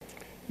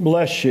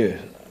Bless you.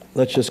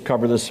 Let's just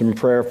cover this in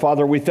prayer.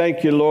 Father, we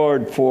thank you,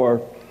 Lord,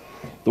 for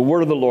the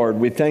word of the Lord.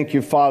 We thank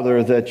you,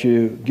 Father, that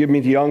you give me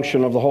the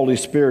unction of the Holy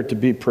Spirit to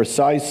be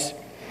precise,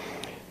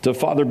 to,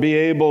 Father, be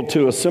able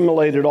to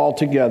assimilate it all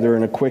together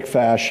in a quick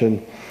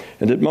fashion,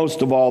 and that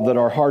most of all, that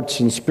our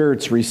hearts and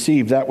spirits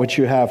receive that which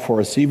you have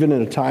for us, even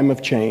in a time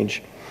of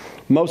change.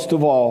 Most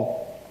of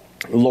all,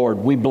 Lord,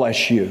 we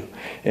bless you,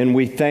 and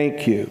we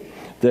thank you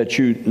that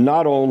you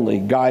not only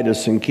guide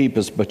us and keep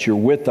us, but you're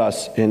with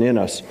us and in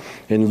us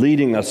and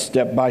leading us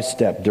step by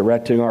step,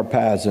 directing our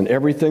paths and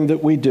everything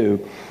that we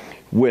do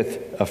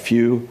with a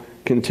few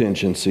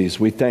contingencies.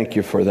 We thank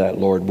you for that,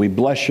 Lord. We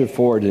bless you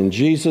for it in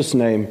Jesus'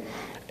 name.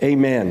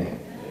 Amen.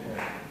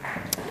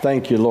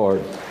 Thank you,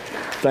 Lord.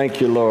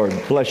 Thank you, Lord.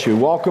 Bless you.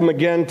 Welcome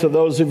again to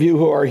those of you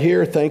who are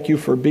here. Thank you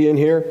for being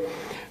here.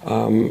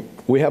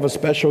 We have a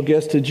special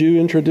guest. Did you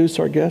introduce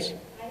our guest?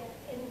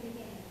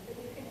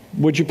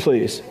 Would you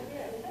please?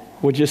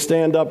 Would you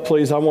stand up,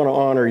 please? I want to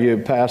honor you,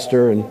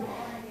 Pastor.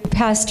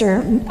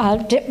 Pastor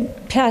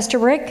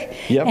Rick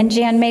Yep. and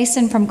Jan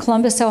Mason from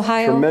Columbus,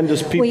 Ohio.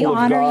 Tremendous people we of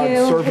honor God,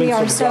 you. servants We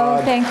are of so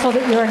God. thankful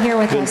that you are here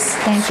with Been us.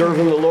 Thank you.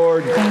 serving the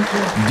Lord Thank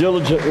you.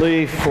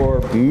 diligently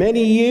for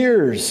many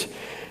years.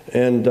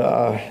 And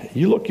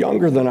you look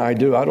younger than I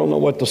do. I don't know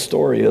what the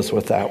story is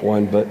with that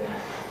one,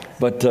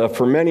 but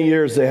for many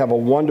years they have a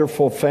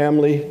wonderful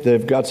family.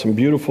 They've got some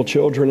beautiful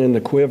children in the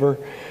quiver.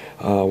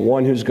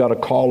 One who's got a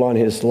call on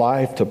his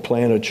life to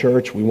plant a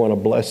church. We want to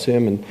bless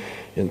him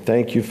and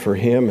thank you for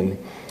him.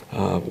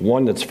 And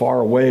one that's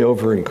far away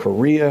over in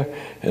Korea,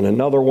 and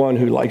another one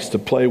who likes to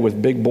play with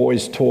big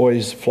boys'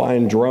 toys,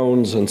 flying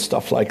drones and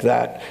stuff like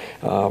that,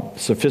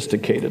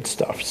 sophisticated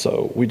stuff.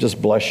 So we just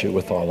bless you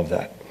with all of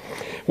that.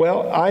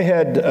 Well, I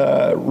had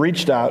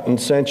reached out and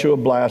sent you a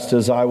blast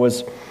as I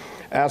was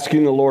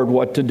asking the Lord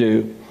what to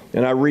do.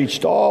 And I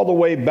reached all the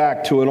way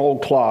back to an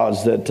old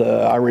clause that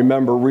I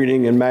remember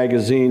reading in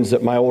magazines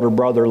that my older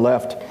brother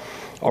left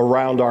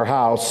around our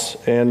house.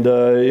 And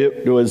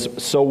it was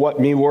So What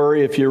Me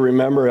Worry, if you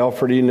remember,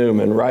 Alfred E.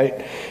 Newman,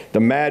 right?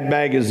 The Mad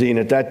magazine.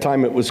 At that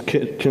time, it was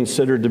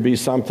considered to be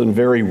something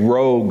very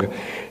rogue.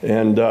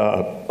 And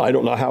I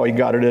don't know how he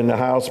got it in the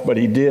house, but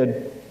he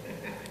did.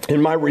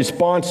 And my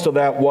response to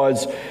that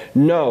was,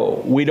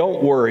 no, we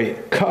don't worry,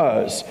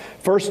 because,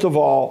 first of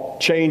all,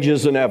 change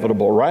is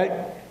inevitable, right?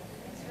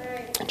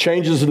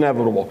 Change is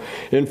inevitable.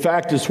 In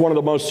fact, it's one of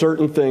the most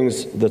certain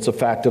things that's a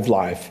fact of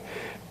life.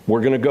 We're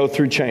going to go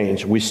through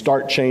change. We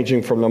start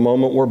changing from the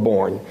moment we're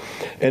born.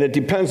 And it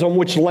depends on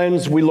which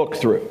lens we look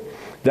through.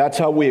 That's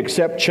how we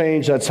accept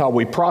change. That's how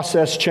we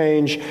process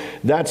change.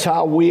 That's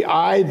how we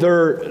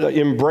either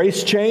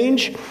embrace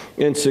change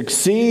and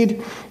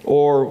succeed,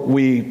 or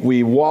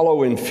we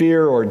wallow in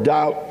fear or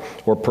doubt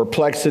or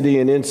perplexity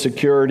and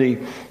insecurity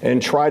and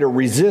try to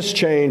resist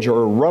change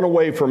or run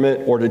away from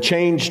it or to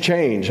change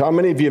change. How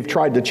many of you have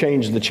tried to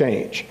change the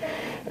change?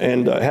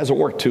 And it hasn't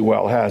worked too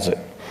well, has it?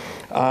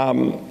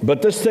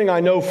 But this thing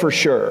I know for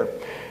sure,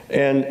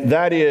 and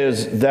that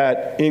is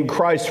that in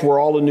Christ we're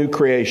all a new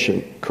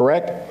creation,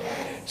 correct?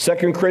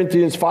 2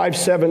 Corinthians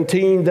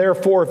 5:17,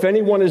 therefore, if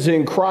anyone is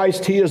in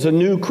Christ, he is a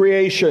new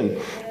creation.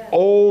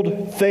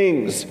 Old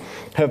things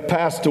have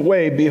passed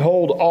away.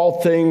 Behold,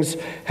 all things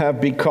have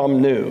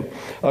become new.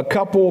 A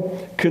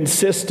couple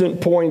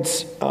consistent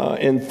points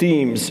and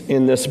themes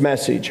in this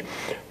message.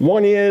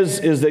 One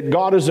is that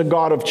God is a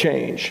God of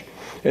change.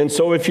 And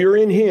so if you're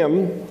in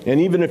Him, and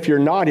even if you're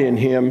not in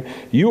Him,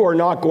 you are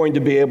not going to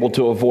be able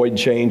to avoid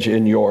change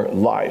in your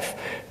life.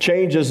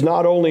 Change is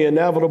not only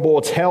inevitable,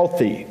 it's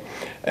healthy.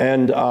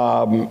 And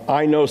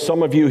I know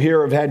some of you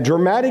here have had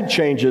dramatic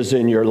changes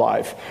in your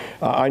life.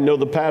 I know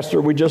the pastor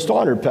we just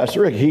honored,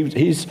 Pastor Rick.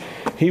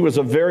 He was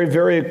a very,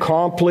 very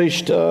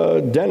accomplished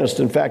dentist.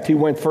 In fact, he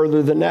went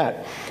further than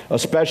that. A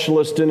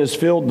specialist in his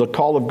field. The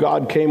call of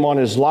God came on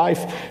his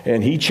life,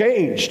 and he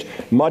changed,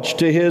 much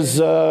to his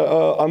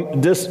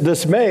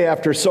dismay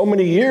after so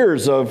many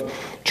years of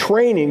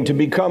training to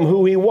become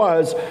who he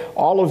was.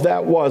 All of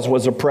that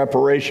was a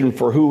preparation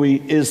for who he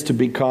is to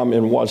become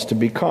and was to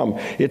become.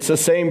 It's the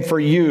same for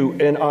you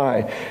and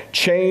I.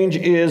 Change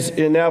is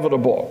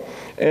inevitable.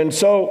 And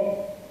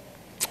so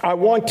I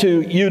want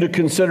you to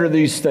consider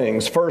these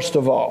things. First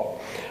of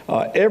all,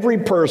 every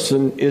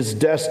person is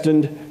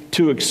destined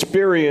to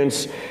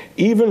experience,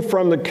 even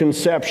from the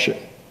conception,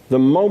 the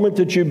moment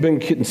that you've been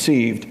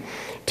conceived,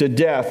 to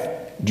death,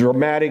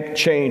 dramatic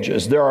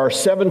changes. There are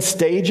 7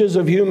 stages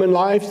of human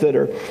life that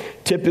are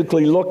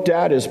typically looked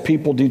at as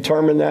people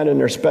determine that in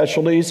their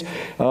specialties.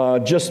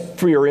 Just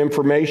for your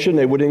information,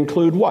 they would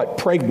include what?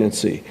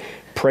 Pregnancy.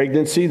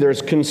 Pregnancy,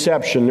 there's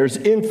conception, there's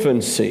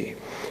infancy.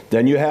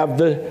 Then you have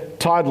the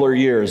toddler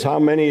years. How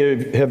many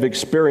have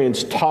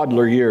experienced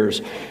toddler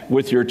years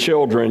with your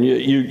children?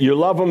 You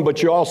love them,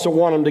 but you also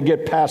want them to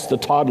get past the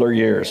toddler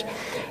years.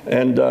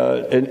 And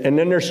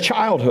then there's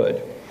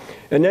childhood.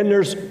 And then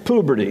there's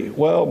puberty.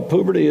 Well,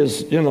 puberty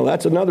is,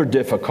 that's another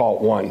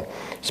difficult one,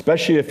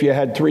 especially if you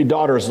had 3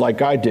 daughters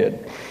like I did.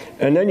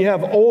 And then you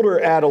have older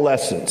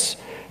adolescence.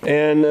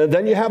 And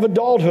then you have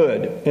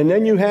adulthood. And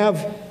then you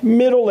have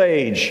middle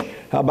age.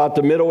 How about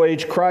the middle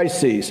age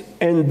crises?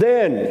 And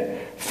then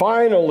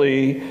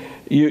finally,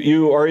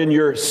 you are in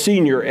your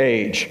senior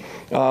age.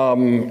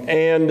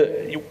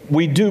 And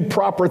we do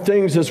proper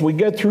things as we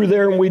get through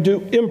there, and we do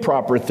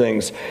improper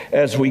things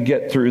as we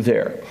get through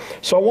there.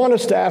 So I want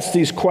us to ask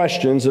these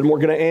questions, and we're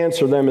going to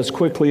answer them as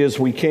quickly as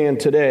we can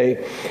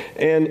today.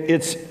 And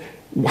it's,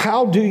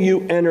 how do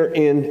you enter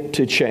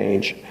into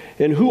change?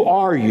 And who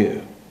are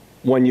you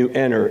when you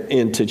enter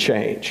into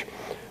change?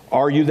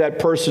 Are you that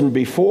person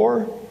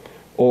before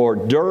or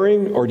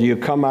during, or do you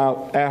come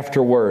out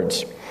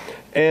afterwards?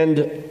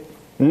 And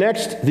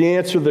next, the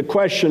answer to the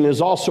question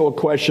is also a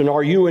question,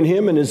 are you in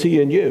him and is he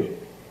in you?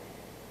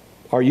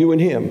 Are you in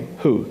him?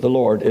 Who? The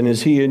Lord. And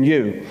is he in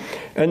you?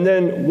 And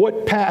then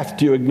what path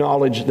do you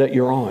acknowledge that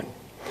you're on?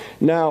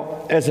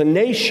 Now, as a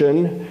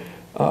nation,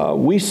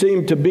 we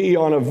seem to be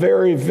on a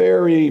very,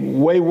 very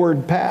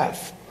wayward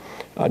path.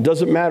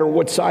 Doesn't matter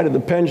what side of the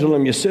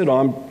pendulum you sit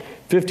on,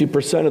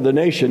 50% of the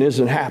nation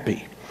isn't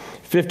happy.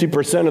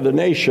 50% of the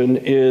nation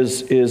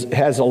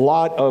has a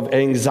lot of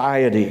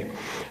anxiety.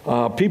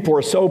 People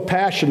are so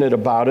passionate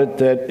about it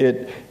that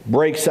it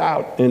breaks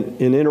out in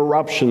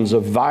interruptions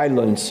of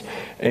violence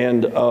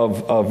and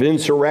of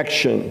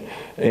insurrection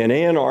and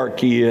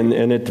anarchy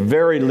and at the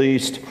very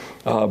least,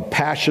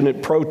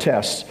 passionate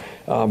protests.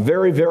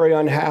 Very, very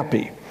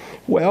unhappy.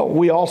 Well,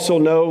 we also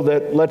know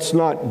that let's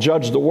not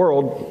judge the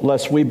world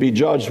lest we be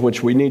judged,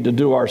 which we need to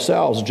do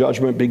ourselves.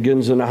 Judgment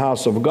begins in the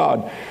house of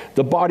God.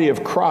 The body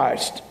of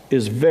Christ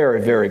is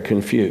very, very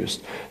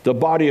confused. The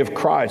body of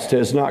Christ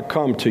has not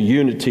come to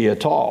unity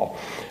at all.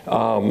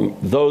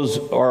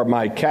 Those are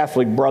my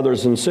Catholic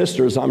brothers and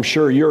sisters. I'm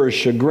sure you're as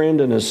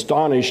chagrined and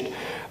astonished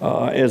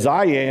as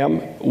I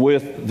am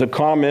with the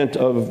comment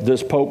of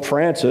this Pope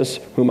Francis,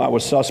 whom I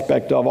was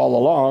suspect of all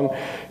along,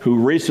 who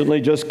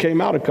recently just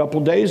came out a couple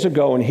days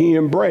ago and he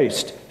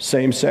embraced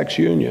same-sex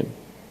union.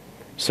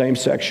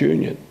 Same-sex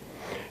union.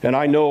 And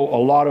I know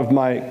a lot of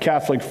my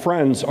Catholic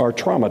friends are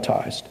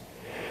traumatized.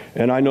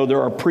 And I know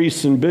there are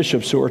priests and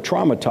bishops who are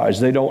traumatized.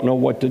 They don't know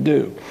what to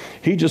do.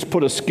 He just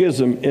put a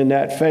schism in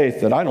that faith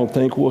that I don't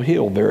think will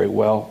heal very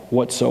well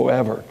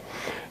whatsoever.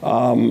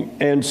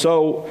 And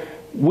so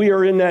we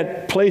are in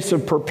that place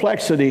of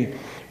perplexity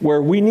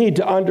where we need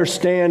to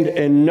understand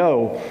and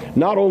know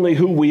not only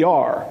who we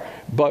are,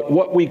 but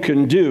what we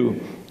can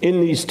do in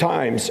these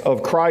times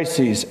of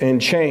crises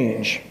and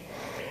change.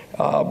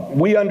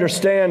 We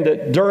understand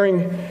that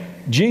during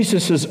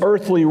Jesus'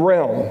 earthly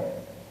realm,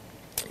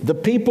 the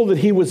people that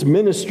he was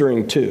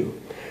ministering to,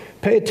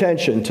 pay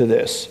attention to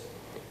this,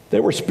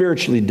 they were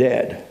spiritually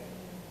dead.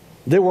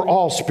 They were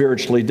all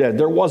spiritually dead.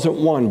 There wasn't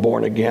one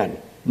born again,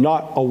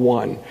 not a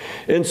one.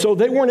 And so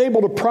they weren't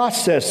able to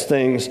process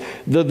things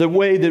the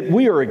way that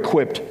we are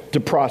equipped to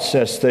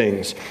process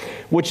things,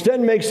 which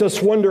then makes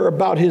us wonder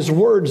about his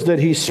words that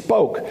he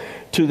spoke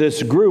to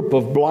this group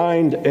of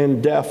blind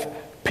and deaf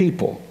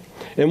people.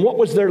 And what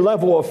was their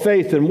level of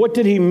faith, and what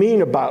did he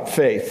mean about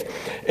faith?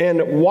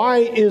 And why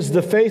is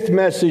the faith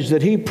message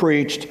that he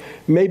preached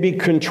maybe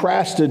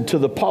contrasted to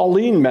the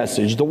Pauline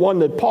message, the one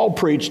that Paul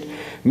preached?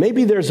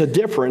 Maybe there's a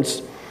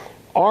difference.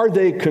 Are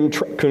they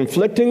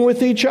conflicting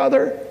with each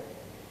other?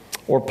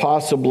 Or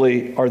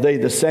possibly are they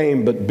the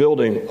same but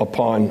building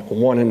upon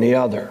one and the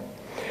other?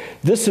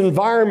 This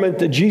environment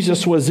that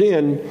Jesus was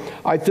in,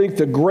 I think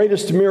the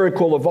greatest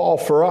miracle of all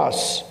for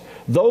us,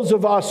 those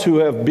of us who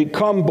have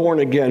become born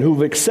again,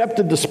 who've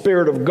accepted the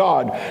Spirit of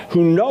God,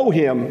 who know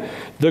him,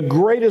 the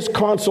greatest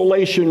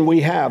consolation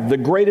we have, the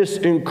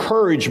greatest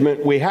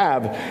encouragement we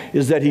have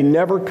is that he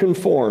never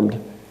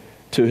conformed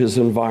to his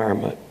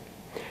environment.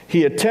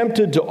 He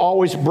attempted to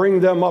always bring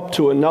them up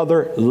to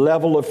another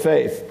level of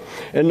faith.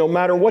 And no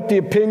matter what the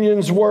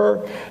opinions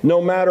were, no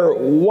matter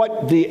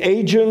what the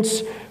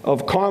agents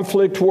of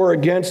conflict were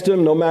against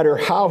him, no matter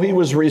how he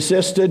was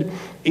resisted,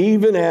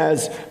 even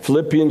as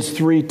Philippians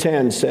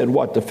 3:10 said,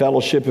 what? The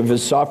fellowship of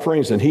his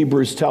sufferings. And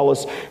Hebrews tell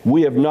us,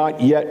 we have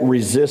not yet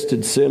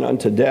resisted sin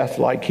unto death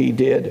like he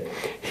did.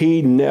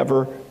 He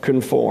never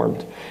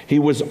conformed. He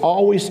was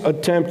always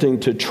attempting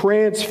to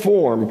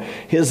transform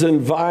his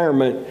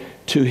environment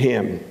to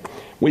him.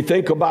 We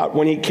think about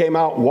when he came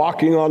out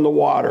walking on the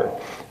water.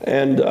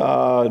 And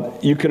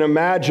you can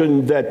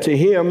imagine that to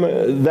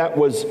him that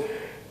was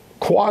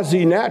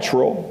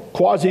quasi-natural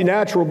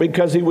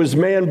because he was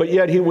man, but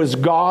yet he was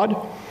God.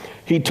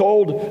 He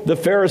told the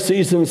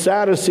Pharisees and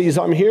Sadducees,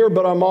 I'm here,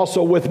 but I'm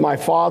also with my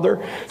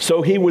Father.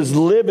 So he was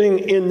living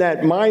in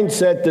that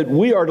mindset that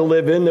we are to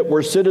live in, that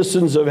we're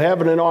citizens of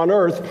heaven and on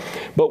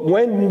earth. But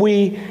when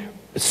we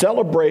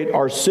celebrate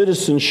our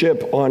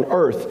citizenship on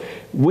earth,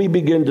 we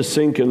begin to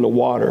sink in the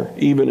water,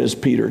 even as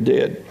Peter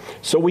did.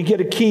 So we get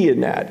a key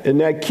in that.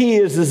 And that key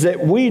is that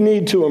we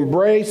need to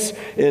embrace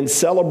and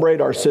celebrate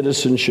our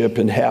citizenship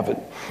in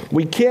heaven.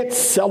 We can't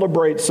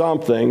celebrate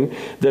something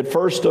that,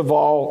 first of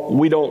all,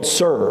 we don't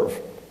serve,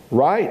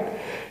 right?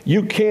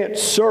 You can't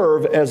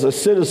serve as a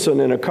citizen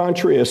in a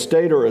country, a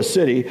state, or a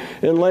city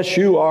unless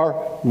you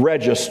are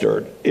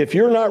registered. If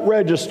you're not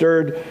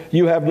registered,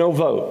 you have no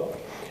vote.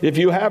 If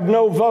you have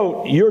no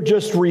vote, you're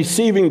just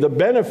receiving the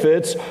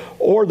benefits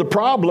or the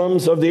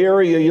problems of the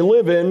area you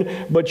live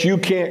in, but you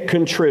can't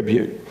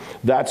contribute.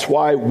 That's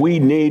why we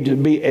need to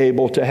be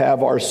able to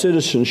have our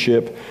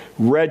citizenship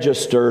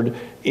registered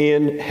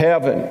in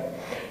heaven.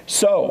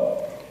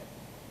 So,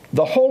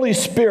 the Holy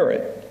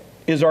Spirit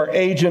is our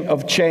agent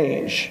of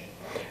change.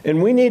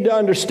 And we need to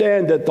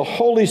understand that the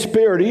Holy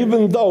Spirit,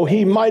 even though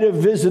he might have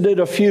visited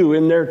a few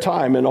in their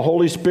time, and the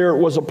Holy Spirit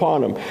was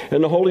upon him,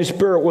 and the Holy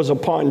Spirit was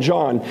upon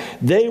John,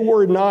 they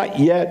were not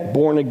yet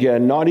born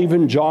again. Not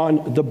even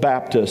John the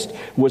Baptist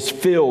was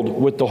filled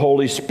with the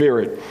Holy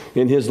Spirit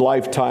in his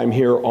lifetime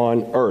here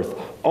on earth.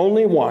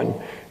 Only one,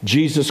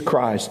 Jesus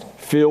Christ,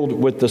 filled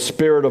with the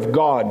Spirit of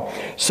God.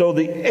 So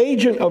the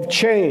agent of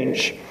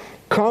change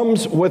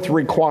comes with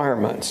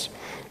requirements.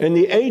 And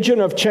the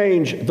agent of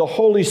change, the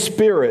Holy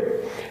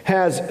Spirit,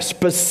 has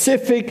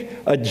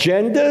specific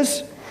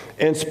agendas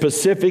and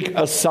specific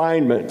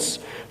assignments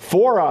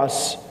for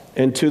us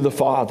and to the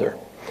Father.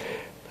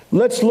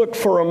 Let's look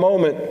for a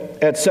moment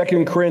at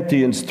 2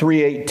 Corinthians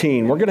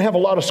 3:18. We're going to have a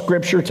lot of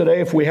scripture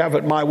today. If we have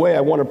it my way,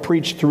 I want to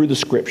preach through the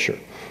scripture.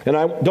 And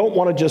I don't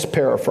want to just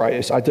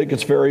paraphrase. I think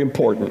it's very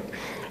important.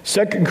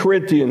 2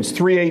 Corinthians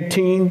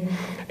 3:18,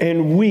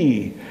 and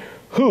we,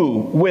 who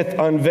with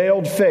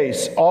unveiled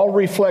face all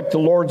reflect the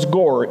Lord's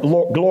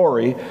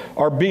glory,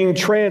 are being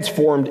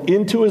transformed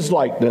into his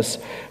likeness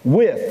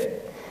with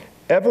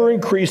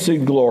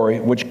ever-increasing glory,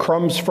 which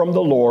comes from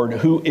the Lord,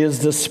 who is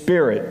the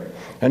Spirit.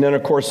 And then,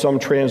 of course, some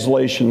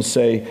translations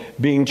say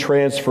being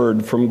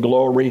transferred from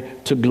glory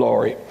to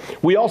glory.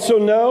 We also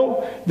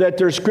know that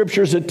there's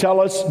scriptures that tell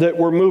us that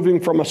we're moving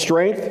from a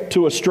strength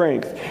to a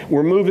strength.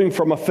 We're moving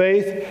from a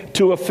faith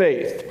to a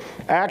faith.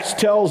 Acts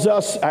tells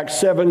us, Acts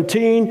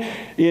 17,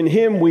 in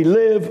him we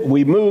live,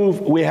 we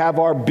move, we have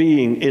our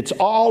being. It's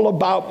all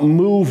about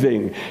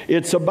moving.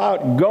 It's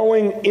about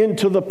going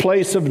into the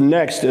place of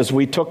next, as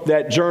we took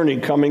that journey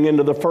coming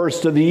into the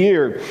first of the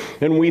year.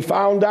 And we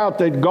found out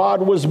that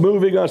God was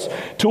moving us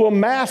to a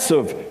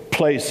massive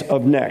place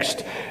of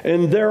next.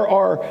 And there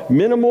are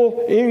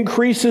minimal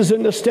increases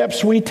in the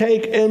steps we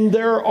take, and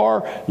there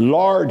are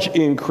large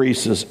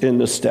increases in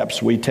the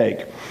steps we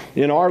take.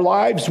 In our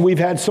lives, we've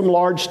had some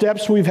large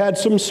steps, we've had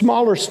some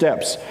smaller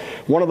steps.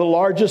 One of the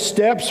largest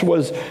steps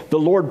was the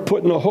Lord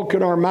putting a hook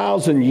in our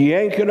mouths and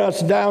yanking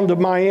us down to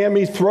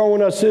Miami,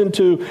 throwing us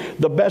into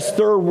the best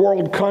third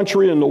world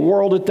country in the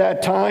world at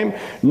that time.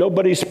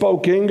 Nobody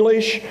spoke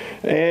English,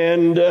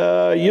 and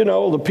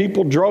the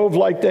people drove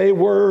like they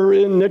were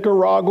in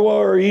Nicaragua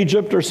or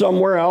Egypt or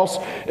somewhere else,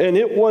 and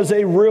it was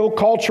a real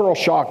cultural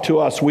shock to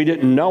us. We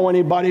didn't know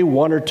anybody,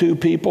 one or two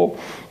people.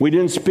 We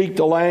didn't speak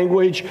the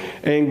language,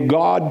 and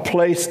God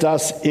placed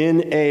us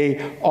in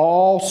a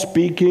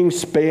all-speaking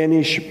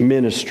Spanish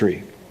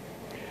ministry.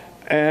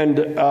 And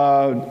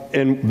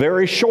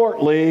very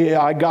shortly,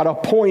 I got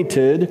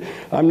appointed.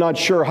 I'm not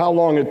sure how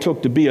long it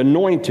took to be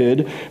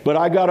anointed, but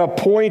I got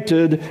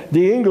appointed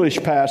the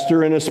English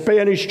pastor in a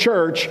Spanish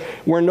church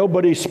where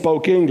nobody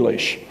spoke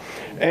English.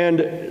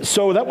 And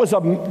so that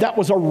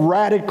was a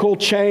radical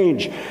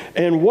change.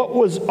 And what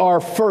was our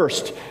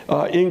first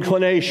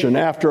inclination?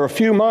 After a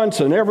few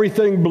months and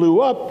everything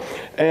blew up,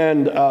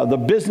 and the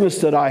business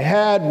that I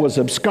had was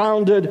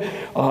absconded,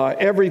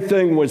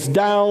 everything was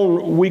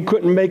down. We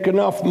couldn't make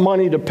enough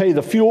money to pay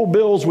the fuel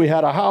bills. We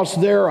had a house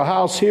there, a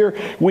house here.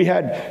 We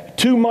had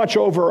too much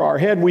over our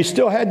head. We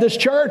still had this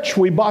church.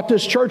 We bought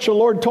this church. The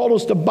Lord told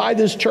us to buy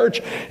this church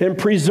and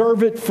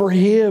preserve it for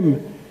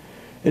Him.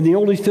 And the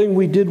only thing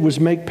we did was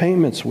make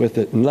payments with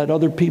it and let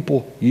other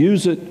people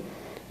use it,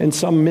 and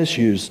some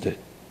misused it.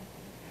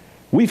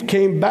 We've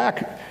came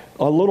back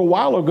a little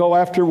while ago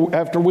after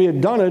we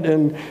had done it,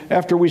 and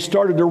after we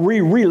started to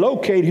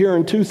relocate here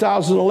in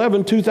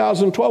 2011,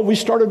 2012, we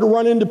started to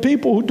run into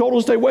people who told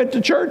us they went to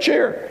church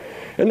here.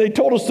 And they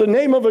told us the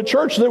name of a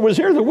church that was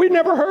here that we'd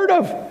never heard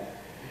of.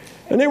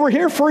 And they were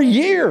here for a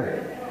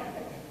year.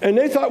 And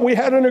they thought we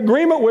had an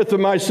agreement with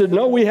them. I said,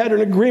 no, we had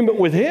an agreement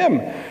with Him.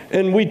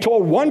 And we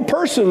told one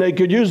person they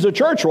could use the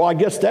church. Well, I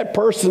guess that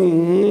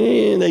person,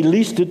 they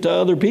leased it to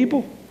other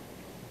people.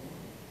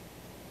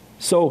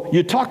 So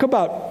you talk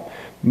about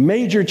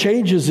major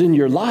changes in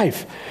your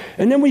life.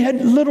 And then we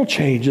had little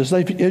changes,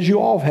 as you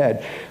all have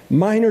had,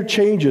 minor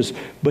changes.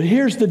 But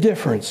here's the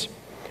difference.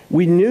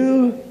 We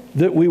knew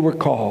that we were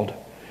called.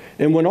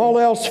 And when all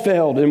else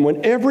failed, and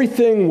when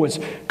everything was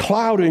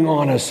clouding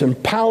on us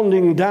and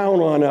pounding down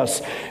on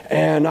us,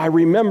 and I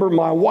remember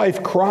my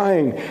wife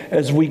crying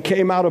as we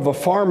came out of a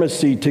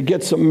pharmacy to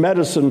get some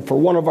medicine for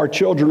one of our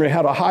children who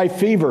had a high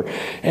fever,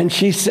 and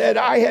she said,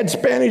 I had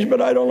Spanish,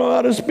 but I don't know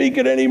how to speak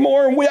it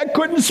anymore, and I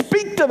couldn't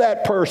speak to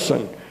that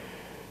person.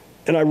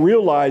 And I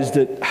realized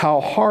that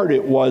how hard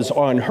it was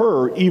on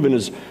her, even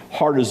as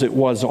hard as it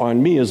was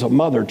on me as a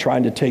mother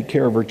trying to take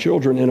care of her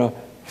children in a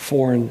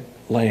foreign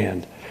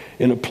land,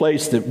 in a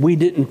place that we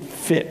didn't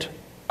fit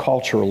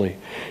culturally,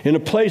 in a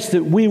place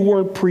that we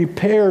weren't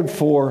prepared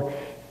for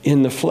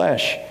in the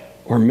flesh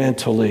or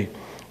mentally.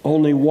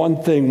 Only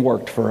one thing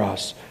worked for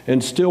us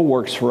and still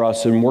works for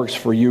us and works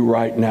for you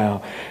right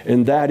now.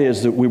 And that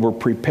is that we were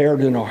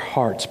prepared in our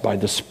hearts by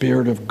the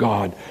Spirit of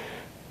God,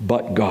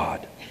 but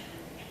God.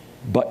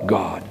 But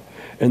God.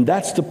 And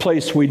that's the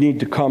place we need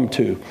to come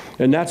to.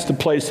 And that's the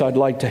place I'd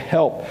like to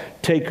help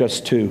take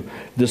us to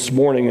this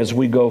morning as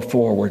we go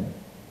forward.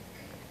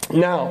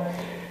 Now,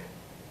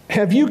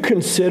 have you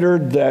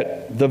considered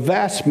that the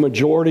vast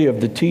majority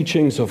of the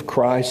teachings of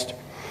Christ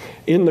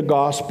in the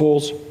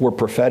Gospels were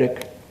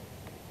prophetic?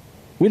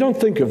 We don't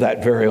think of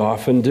that very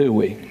often, do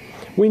we?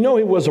 We know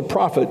he was a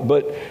prophet,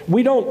 but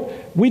we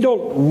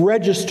don't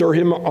register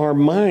him in our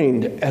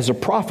mind as a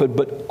prophet,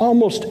 but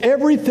almost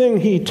everything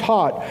he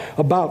taught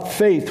about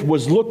faith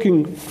was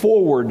looking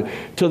forward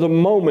to the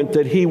moment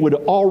that he would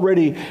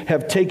already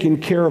have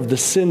taken care of the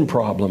sin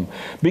problem.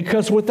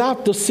 Because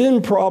without the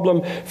sin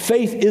problem,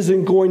 faith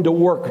isn't going to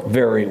work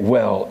very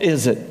well,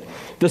 is it?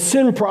 The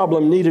sin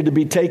problem needed to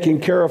be taken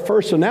care of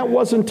first, and that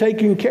wasn't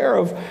taken care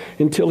of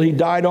until he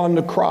died on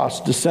the cross,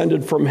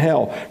 descended from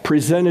hell,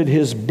 presented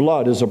his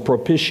blood as a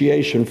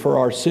propitiation for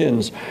our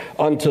sins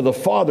unto the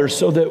Father,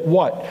 so that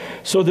what?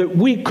 So that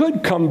we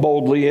could come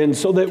boldly in,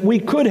 so that we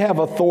could have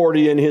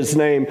authority in his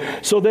name,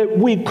 so that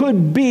we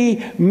could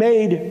be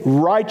made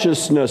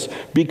righteousness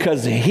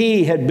because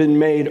he had been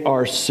made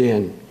our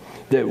sin,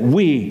 that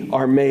we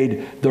are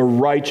made the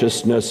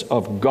righteousness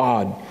of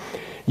God.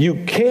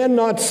 You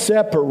cannot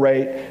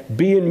separate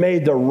being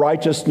made the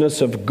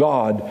righteousness of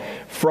God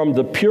from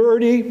the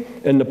purity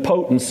and the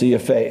potency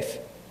of faith.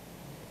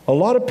 A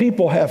lot of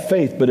people have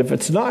faith, but if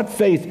it's not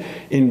faith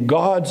in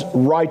God's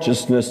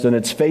righteousness, then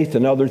it's faith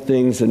in other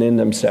things and in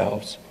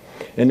themselves.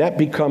 And that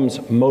becomes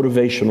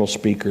motivational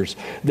speakers.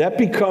 That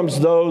becomes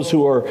those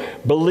who are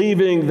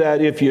believing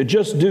that if you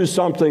just do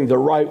something the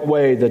right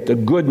way, that the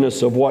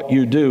goodness of what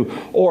you do,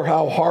 or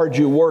how hard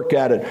you work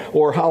at it,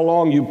 or how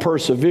long you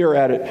persevere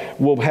at it,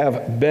 will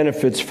have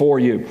benefits for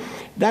you.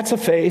 That's a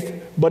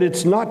faith, but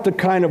it's not the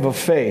kind of a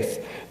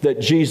faith that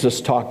Jesus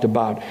talked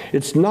about.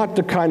 It's not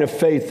the kind of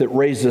faith that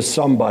raises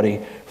somebody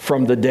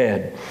from the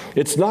dead.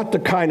 It's not the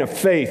kind of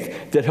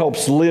faith that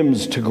helps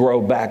limbs to grow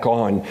back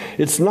on.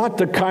 It's not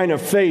the kind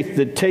of faith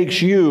that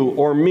takes you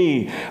or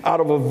me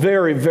out of a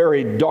very,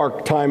 very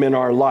dark time in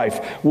our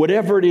life.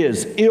 Whatever it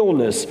is,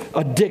 illness,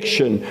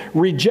 addiction,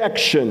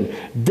 rejection,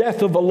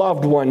 death of a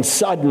loved one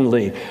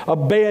suddenly,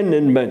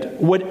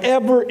 abandonment,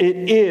 whatever it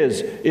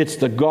is, it's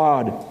the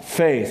God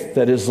faith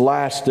that is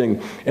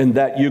lasting and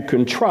that you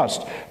can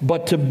trust.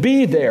 But to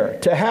be there,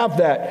 to have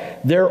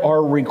that, there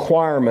are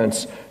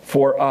requirements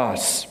for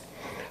us.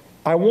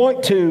 I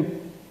want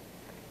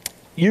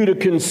you to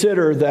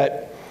consider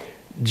that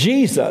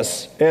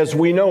Jesus, as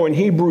we know in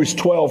Hebrews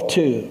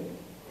 12:2,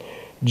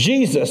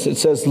 Jesus, it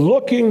says,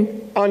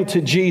 looking unto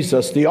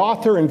Jesus, the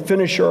author and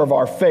finisher of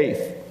our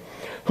faith,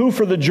 who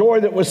for the joy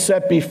that was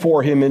set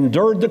before him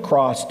endured the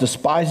cross,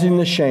 despising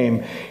the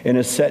shame, and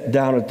is set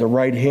down at the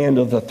right hand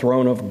of the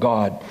throne of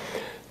God.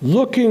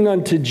 Looking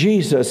unto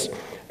Jesus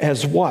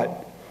as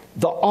what?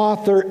 The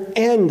author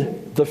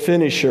and the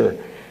finisher.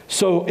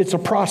 So it's a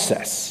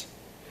process.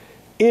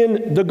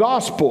 In the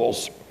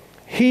Gospels,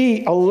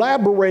 he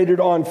elaborated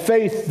on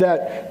faith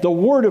that the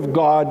Word of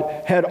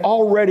God had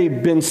already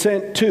been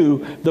sent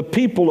to the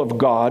people of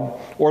God,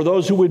 or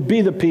those who would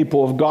be the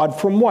people of God,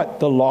 from what?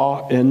 The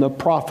law and the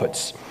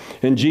prophets.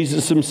 And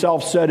Jesus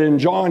himself said in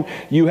John,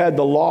 you had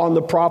the law and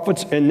the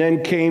prophets, and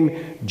then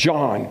came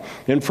John.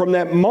 And from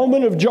that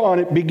moment of John,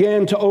 it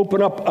began to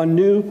open up a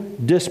new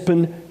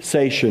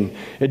dispensation.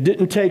 It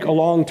didn't take a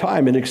long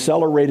time. It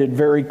accelerated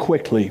very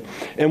quickly.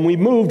 And we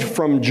moved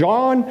from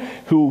John,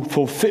 who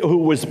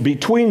was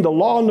between the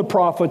law and the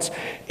prophets,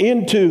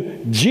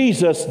 into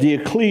Jesus, the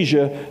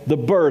ecclesia, the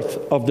birth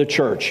of the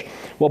church.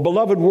 Well,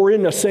 beloved, we're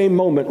in the same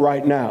moment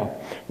right now.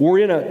 We're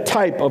in a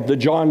type of the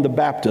John the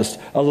Baptist,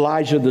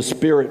 Elijah the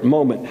Spirit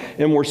moment.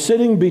 And we're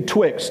sitting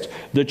betwixt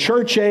the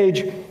church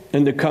age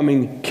and the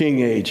coming king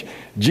age.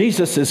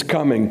 Jesus is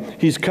coming.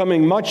 He's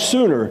coming much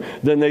sooner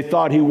than they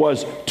thought he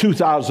was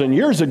 2,000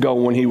 years ago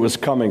when he was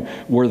coming.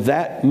 We're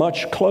that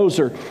much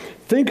closer.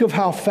 Think of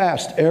how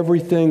fast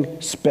everything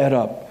sped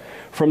up.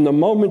 From the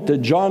moment that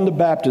John the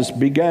Baptist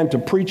began to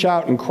preach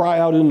out and cry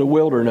out in the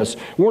wilderness.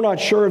 We're not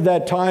sure of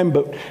that time,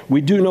 but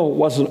we do know it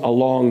wasn't a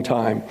long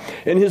time.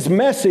 And his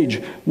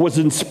message was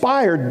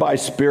inspired by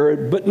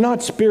Spirit, but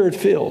not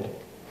Spirit-filled.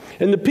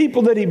 And the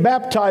people that he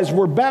baptized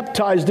were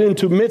baptized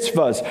into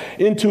mitzvahs,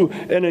 into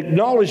an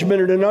acknowledgement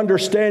and an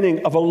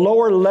understanding of a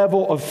lower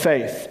level of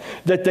faith,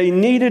 that they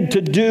needed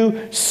to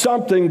do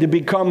something to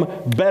become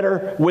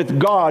better with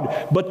God.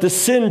 But the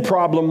sin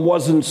problem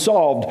wasn't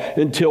solved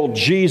until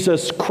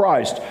Jesus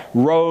Christ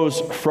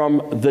rose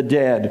from the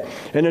dead.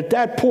 And at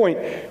that point,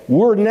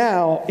 we're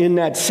now in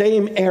that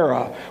same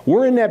era.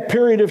 We're in that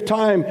period of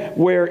time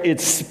where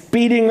it's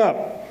speeding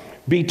up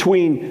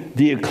between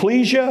the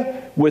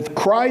ecclesia with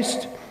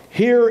Christ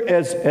here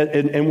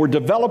and we're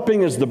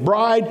developing as the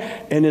bride,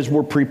 and as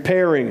we're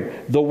preparing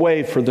the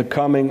way for the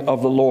coming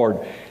of the Lord.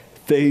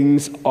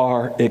 Things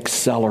are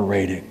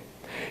accelerating.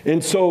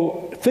 And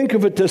so think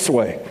of it this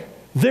way.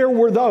 There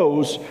were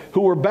those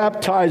who were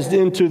baptized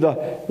into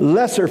the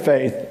lesser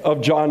faith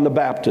of John the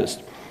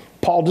Baptist.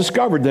 Paul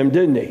discovered them,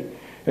 didn't he?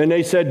 And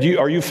they said,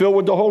 are you filled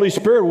with the Holy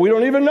Spirit? We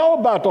don't even know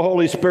about the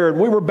Holy Spirit.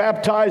 We were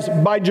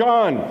baptized by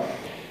John.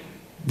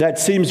 That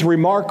seems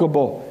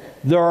remarkable.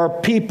 There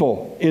are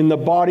people in the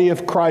body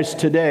of Christ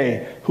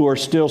today who are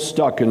still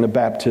stuck in the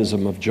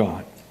baptism of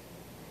John.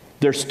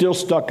 They're still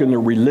stuck in the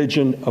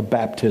religion of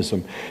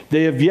baptism.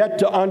 They have yet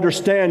to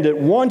understand that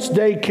once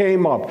they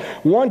came up,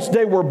 once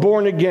they were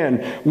born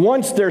again,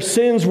 once their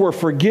sins were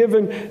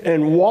forgiven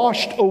and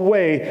washed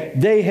away,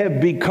 they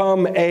have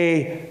become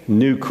a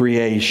new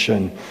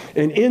creation.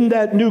 And in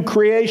that new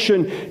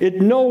creation, it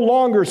no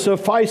longer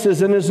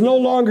suffices and is no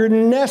longer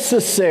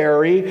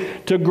necessary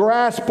to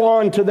grasp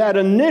on to that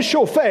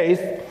initial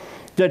faith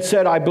that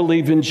said, I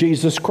believe in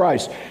Jesus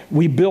Christ.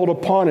 We build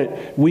upon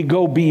it. We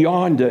go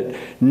beyond it.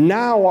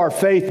 Now our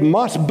faith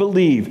must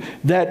believe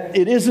that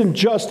it isn't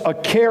just a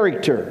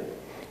character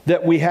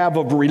that we have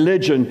of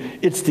religion.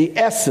 It's the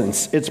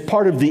essence. It's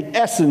part of the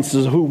essence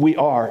of who we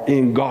are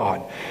in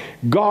God.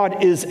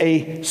 God is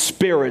a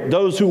spirit.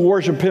 Those who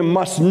worship him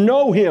must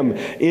know him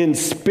in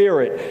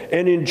spirit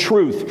and in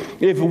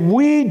truth. If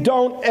we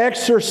don't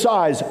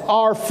exercise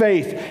our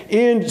faith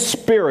in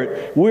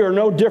spirit, we are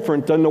no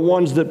different than the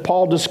ones that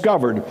Paul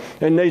discovered.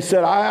 And they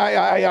said,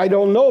 I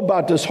don't know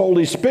about this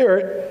Holy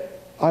Spirit.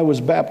 I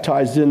was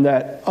baptized in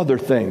that other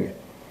thing.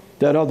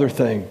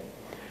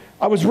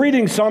 I was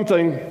reading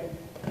something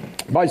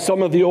by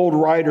some of the old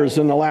writers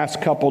in the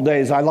last couple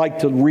days. I like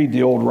to read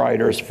the old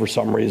writers for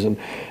some reason.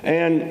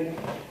 And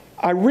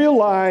I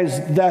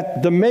realized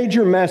that the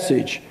major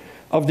message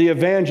of the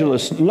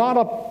evangelists,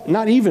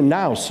 not even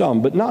now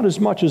some, but not as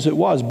much as it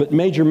was, but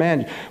major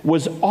man,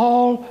 was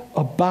all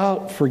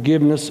about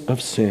forgiveness of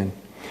sin.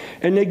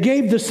 And they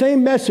gave the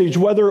same message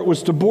whether it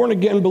was to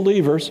born-again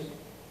believers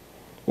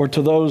or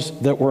to those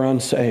that were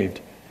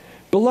unsaved.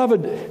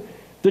 Beloved,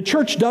 the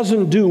church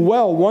doesn't do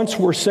well once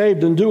we're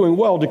saved and doing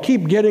well to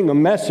keep getting a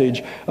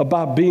message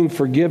about being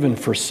forgiven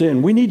for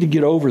sin. We need to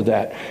get over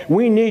that.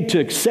 We need to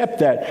accept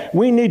that.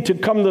 We need to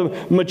come to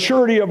the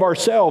maturity of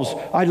ourselves.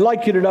 I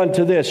liken it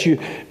unto this.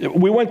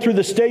 We went through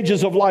the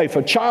stages of life.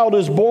 A child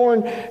is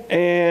born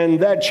and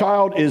that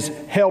child is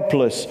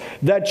helpless.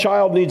 That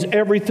child needs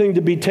everything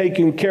to be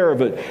taken care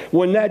of it.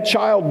 When that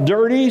child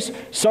dirties,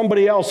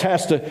 somebody else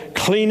has to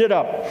clean it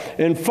up.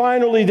 And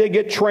finally they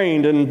get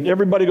trained and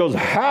everybody goes,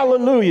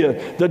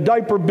 hallelujah. The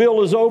diaper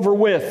bill is over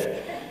with.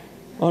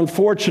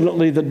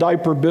 Unfortunately, the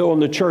diaper bill in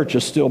the church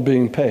is still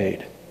being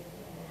paid.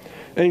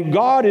 And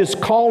God is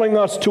calling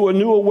us to a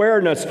new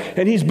awareness,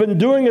 and he's been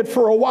doing it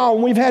for a while,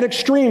 and we've had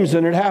extremes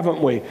in it,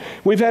 haven't we?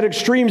 We've had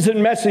extremes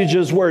in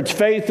messages where it's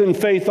faith and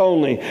faith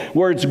only,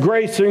 where it's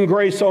grace and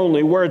grace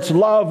only, where it's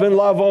love and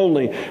love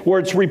only, where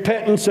it's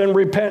repentance and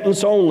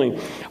repentance only.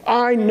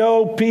 I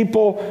know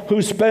people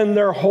who spend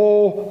their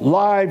whole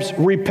lives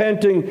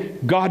repenting.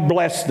 God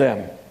bless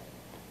them.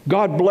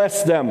 God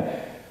bless them.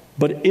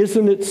 But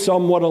isn't it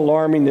somewhat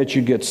alarming that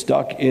you get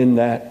stuck in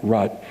that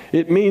rut?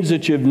 It means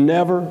that you've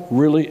never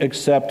really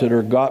accepted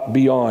or got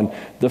beyond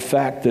the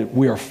fact that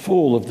we are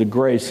full of the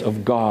grace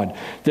of God.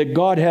 That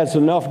God has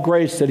enough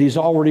grace that he's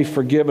already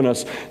forgiven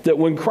us. That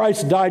when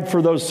Christ died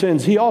for those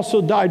sins, he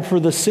also died for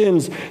the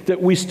sins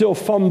that we still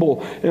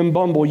fumble and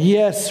bumble.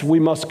 Yes, we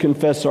must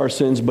confess our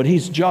sins, but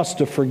he's just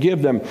to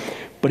forgive them.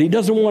 But he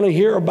doesn't want to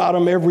hear about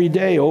them every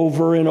day,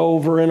 over and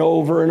over and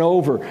over and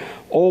over.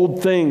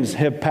 Old things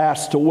have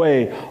passed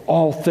away.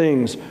 All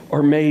things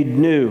are made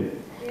new.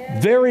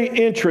 Very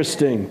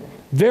interesting.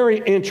 Very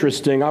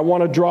interesting. I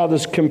want to draw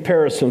this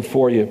comparison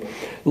for you.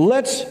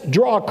 Let's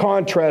draw a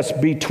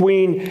contrast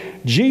between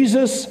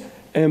Jesus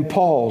and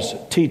Paul's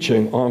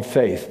teaching on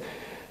faith.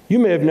 You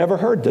may have never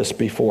heard this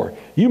before.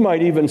 You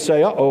might even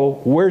say,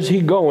 uh-oh, where's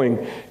he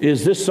going?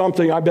 Is this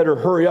something I better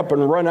hurry up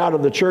and run out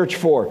of the church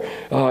for?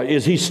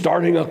 Is he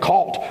starting a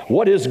cult?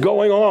 What is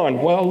going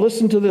on? Well,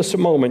 listen to this a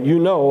moment. You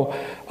know,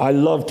 I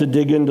love to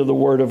dig into the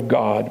Word of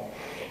God.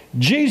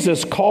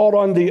 Jesus called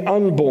on the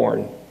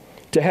unborn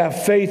to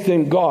have faith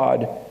in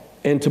God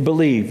and to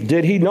believe.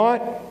 Did he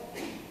not?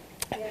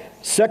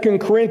 2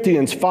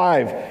 Corinthians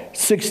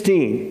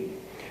 5:16.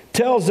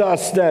 tells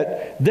us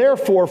that,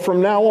 therefore,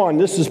 from now on,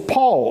 this is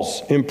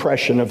Paul's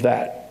impression of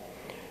that,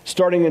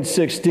 starting in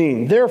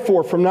 16.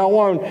 Therefore, from now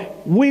on,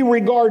 we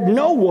regard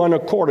no one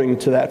according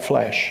to that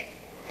flesh.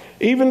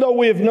 Even though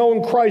we have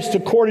known Christ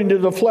according to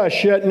the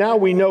flesh, yet now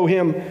we know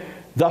him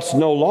thus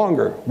no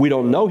longer. We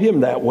don't know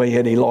him that way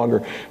any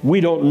longer.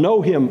 We don't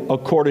know him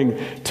according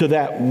to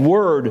that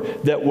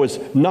word that was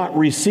not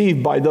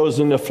received by those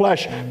in the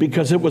flesh,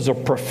 because it was a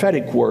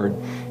prophetic word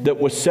that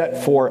was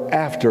set for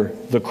after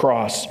the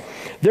cross.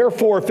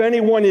 Therefore, if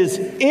anyone is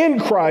in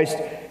Christ,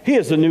 he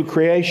is a new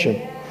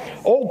creation.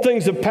 Old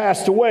things have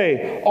passed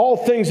away. All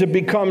things have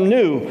become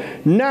new.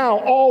 Now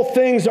all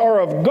things are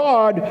of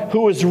God,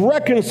 who is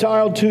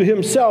reconciled to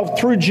himself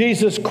through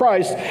Jesus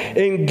Christ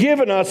and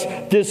given us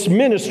this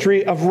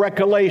ministry of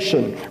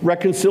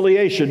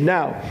reconciliation.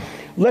 Now,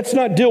 let's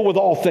not deal with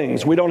all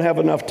things. We don't have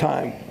enough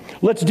time.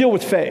 Let's deal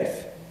with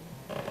faith.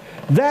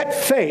 That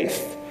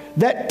faith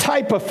That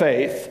type of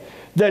faith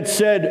that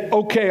said,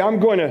 okay, I'm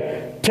going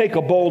to take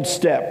a bold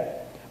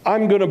step.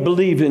 I'm going to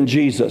believe in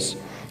Jesus.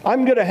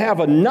 I'm going to have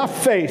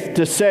enough faith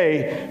to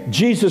say,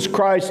 Jesus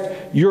Christ,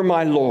 you're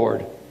my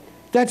Lord.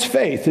 That's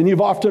faith. And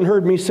you've often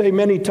heard me say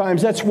many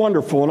times, that's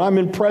wonderful. And I'm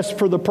impressed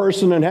for the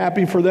person and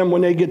happy for them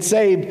when they get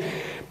saved.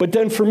 But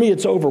then for me,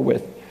 it's over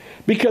with.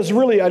 Because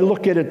really, I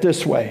look at it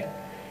this way.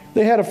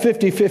 They had a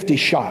 50-50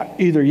 shot,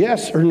 either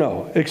yes or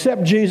no.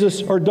 Accept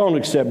Jesus or don't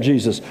accept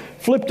Jesus.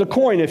 Flip the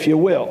coin, if you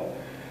will.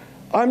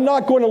 I'm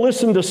not going to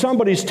listen to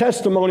somebody's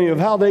testimony of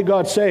how they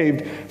got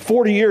saved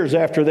 40 years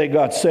after they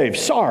got saved.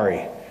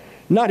 Sorry.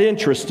 Not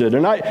interested.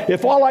 And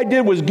if all I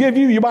did was give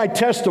you my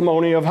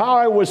testimony of how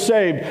I was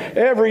saved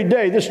every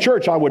day, this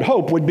church, I would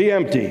hope, would be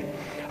empty.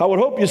 I would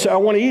hope you say, I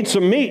want to eat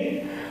some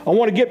meat. I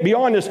want to get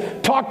beyond this.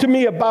 Talk to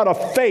me about a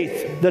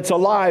faith that's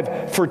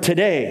alive for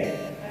today.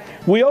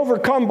 We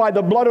overcome by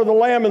the blood of the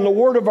Lamb and the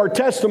word of our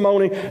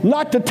testimony,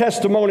 not the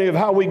testimony of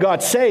how we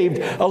got saved,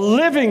 a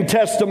living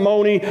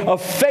testimony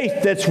of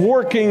faith that's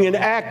working and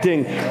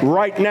acting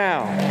right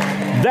now.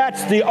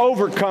 That's the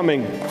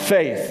overcoming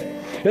faith.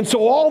 And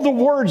so all the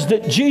words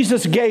that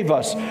Jesus gave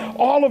us,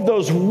 all of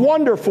those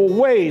wonderful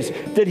ways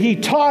that he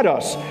taught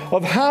us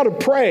of how to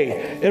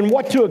pray and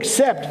what to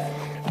accept,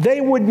 they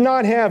would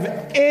not have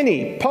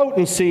any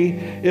potency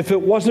if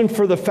it wasn't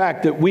for the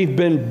fact that we've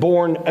been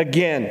born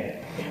again.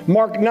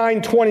 Mark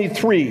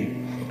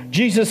 9:23,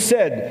 Jesus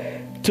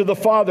said to the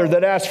father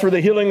that asked for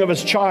the healing of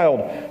his child,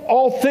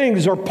 all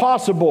things are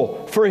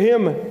possible for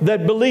him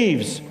that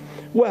believes.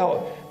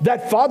 Well,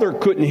 that father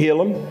couldn't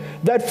heal him.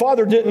 That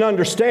father didn't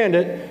understand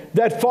it.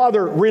 That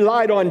father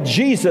relied on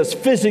Jesus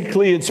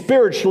physically and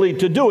spiritually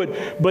to do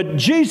it. But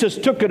Jesus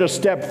took it a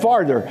step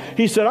farther.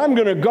 He said, I'm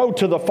going to go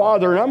to the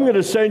Father and I'm going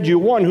to send you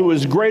one who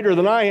is greater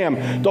than I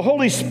am. The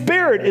Holy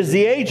Spirit is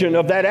the agent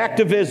of that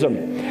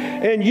activism.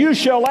 And you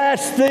shall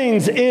ask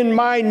things in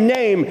my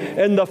name,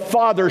 and the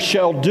Father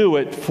shall do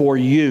it for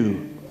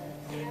you.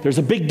 There's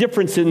a big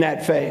difference in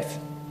that faith.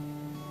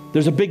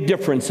 There's a big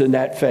difference in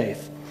that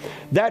faith.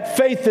 That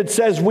faith that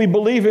says we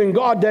believe in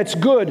God, that's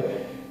good.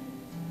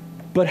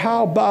 But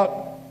how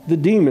about the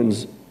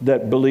demons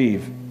that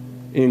believe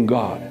in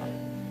God?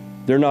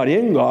 They're not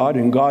in God,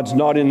 and God's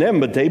not in them,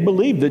 but they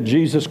believe that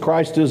Jesus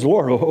Christ is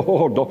Lord.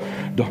 Oh,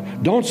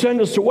 don't send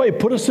us away.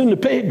 Put us in the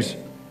pigs.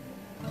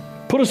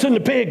 Put us in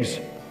the pigs.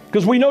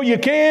 Because we know you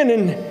can,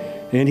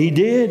 and he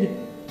did.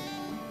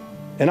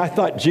 And I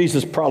thought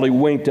Jesus probably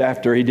winked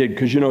after he did,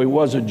 because, he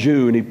was a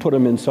Jew, and he put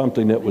him in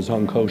something that was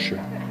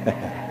unkosher.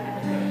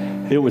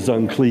 It was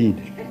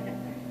unclean.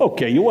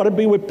 Okay, you want to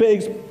be with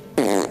pigs?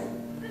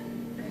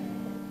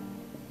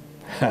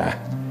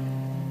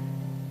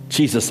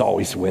 Jesus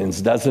always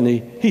wins, doesn't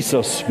he? He's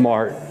so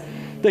smart.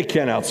 They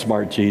can't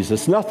outsmart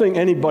Jesus. Nothing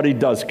anybody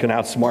does can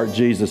outsmart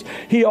Jesus.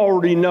 He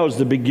already knows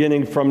the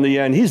beginning from the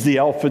end. He's the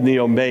Alpha and the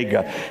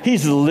Omega.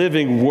 He's the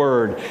living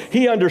Word.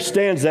 He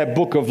understands that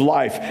book of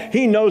life.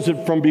 He knows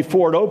it from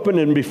before it opened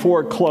and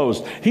before it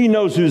closed. He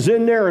knows who's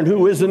in there and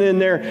who isn't in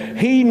there.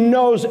 He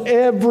knows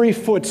every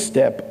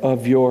footstep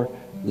of your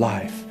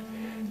life.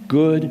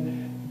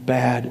 Good,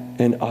 bad,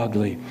 and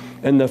ugly.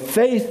 And the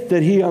faith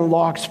that he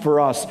unlocks for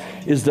us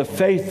is the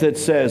faith that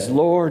says,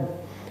 Lord,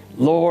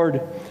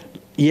 Lord,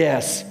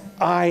 yes,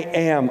 I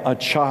am a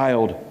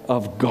child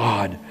of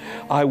God.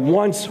 I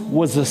once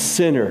was a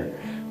sinner.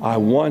 I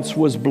once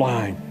was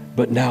blind,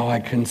 but now I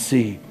can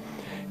see.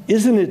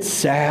 Isn't it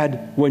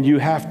sad when you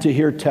have to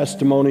hear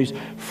testimonies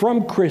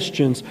from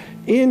Christians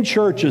in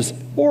churches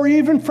or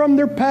even from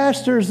their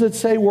pastors that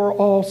say we're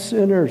all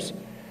sinners?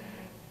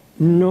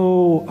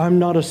 No, I'm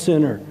not a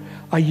sinner.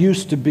 I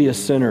used to be a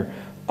sinner.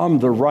 I'm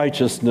the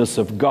righteousness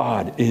of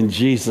God in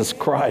Jesus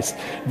Christ.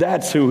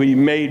 That's who he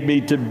made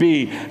me to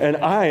be. And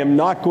I am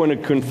not going to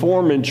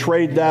conform and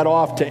trade that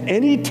off to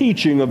any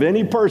teaching of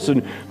any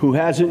person who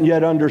hasn't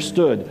yet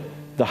understood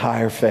the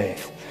higher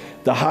faith.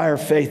 The higher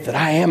faith that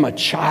I am a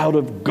child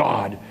of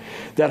God.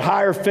 That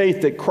higher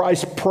faith that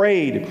Christ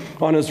prayed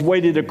on his way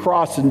to the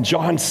cross in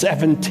John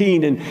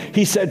 17. And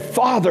he said,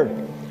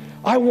 Father,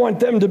 I want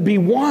them to be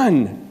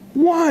one.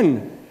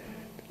 One.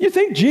 You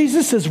think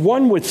Jesus is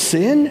one with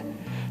sin?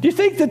 Do you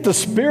think that the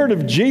Spirit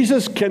of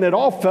Jesus can at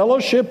all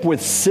fellowship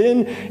with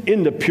sin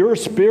in the pure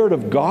Spirit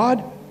of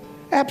God?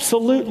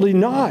 Absolutely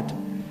not.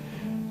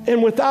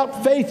 And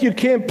without faith, you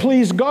can't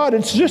please God.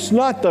 It's just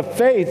not the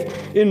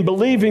faith in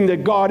believing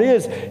that God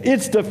is.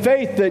 It's the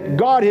faith that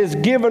God has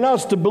given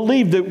us to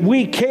believe that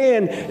we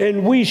can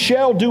and we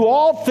shall do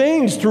all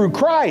things through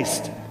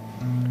Christ,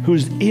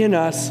 who's in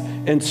us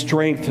and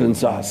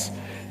strengthens us.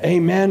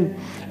 Amen.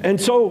 And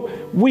so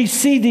we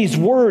see these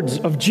words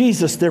of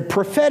Jesus. They're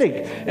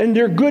prophetic and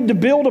they're good to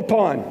build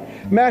upon.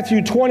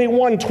 Matthew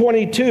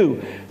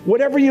 21:22.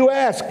 Whatever you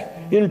ask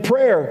in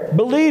prayer,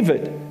 believe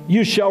it.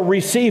 You shall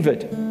receive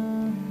it.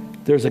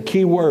 There's a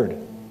key word,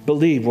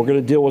 believe. We're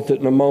going to deal with it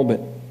in a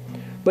moment.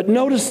 But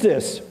notice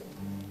this.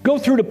 Go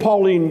through the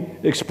Pauline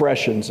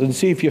expressions and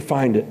see if you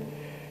find it.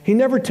 He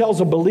never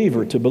tells a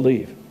believer to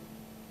believe.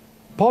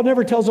 Paul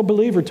never tells a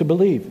believer to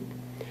believe.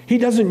 He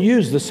doesn't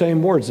use the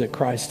same words that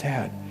Christ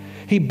had.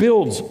 He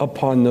builds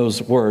upon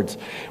those words,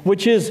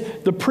 which is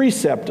the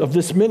precept of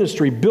this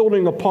ministry,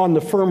 building upon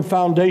the firm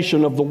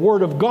foundation of the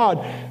Word of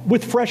God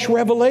with fresh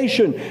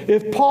revelation.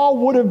 If Paul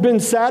would have been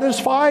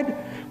satisfied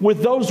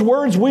with those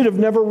words, we'd have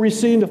never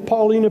received the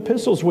Pauline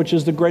epistles, which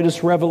is the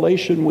greatest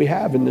revelation we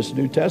have in this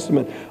New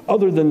Testament,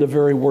 other than the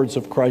very words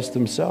of Christ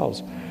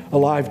themselves,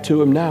 alive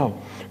to him now.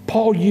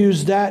 Paul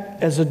used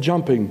that as a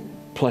jumping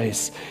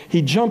place.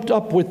 He jumped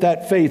up with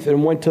that faith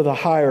and went to the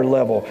higher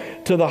level,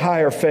 to the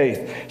higher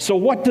faith. So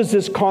what does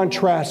this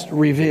contrast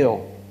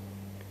reveal?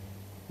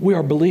 We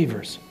are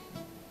believers.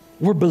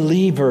 We're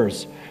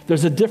believers.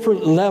 There's a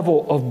different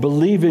level of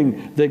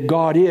believing that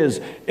God is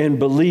and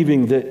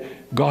believing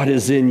that God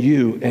is in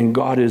you and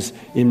God is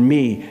in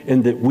me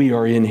and that we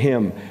are in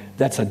Him.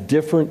 That's a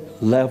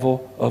different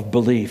level of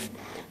belief.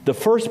 The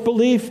first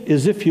belief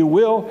is, if you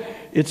will,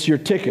 it's your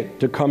ticket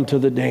to come to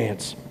the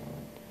dance.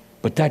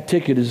 But that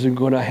ticket isn't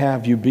going to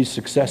have you be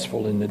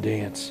successful in the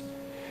dance.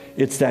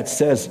 It's that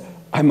says,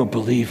 I'm a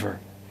believer.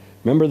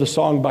 Remember the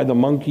song by the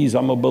Monkees,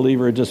 I'm a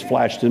Believer? It just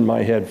flashed in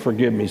my head.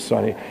 Forgive me,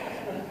 Sonny.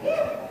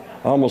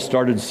 I almost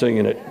started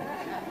singing it.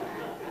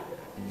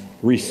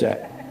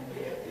 Reset.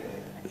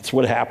 It's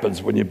what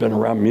happens when you've been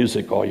around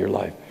music all your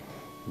life.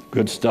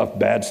 Good stuff,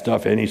 bad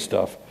stuff, any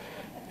stuff.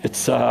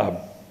 It's,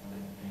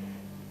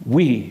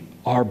 we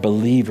are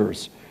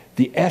believers.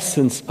 The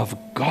essence of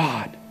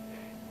God,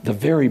 the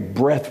very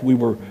breath we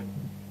were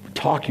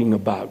talking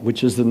about,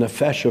 which is the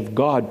nephesh of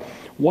God,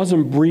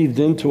 wasn't breathed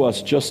into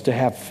us just to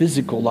have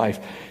physical life.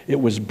 It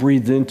was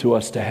breathed into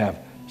us to have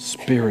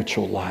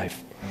spiritual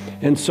life.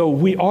 And so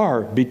we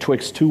are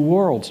betwixt two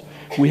worlds.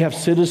 We have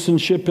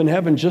citizenship in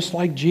heaven just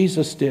like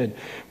Jesus did,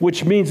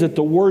 which means that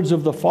the words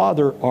of the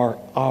Father are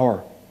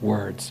our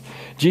words.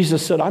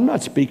 Jesus said, I'm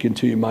not speaking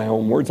to you my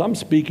own words. I'm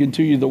speaking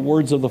to you the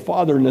words of the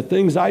Father, and the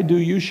things I do,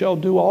 you shall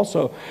do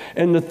also.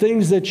 And the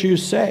things that you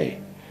say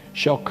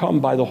shall come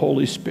by the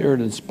Holy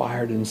Spirit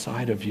inspired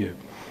inside of you.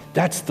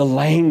 That's the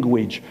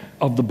language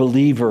of the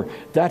believer.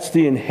 That's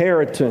the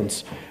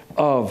inheritance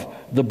of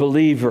the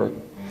believer.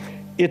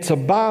 It's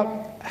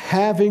about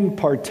having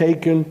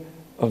partaken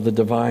of the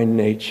divine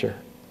nature.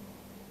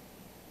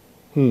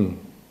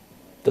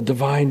 The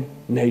divine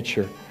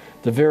nature,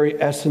 the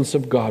very essence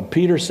of God.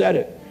 Peter said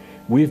it.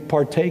 We've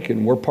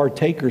partaken. We're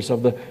partakers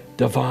of the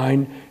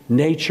divine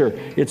nature.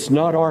 It's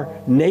not our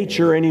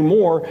nature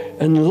anymore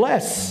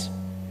unless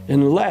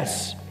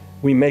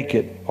we make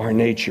it our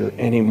nature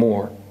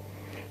anymore.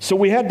 So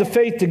we had the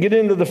faith to get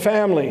into the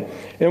family.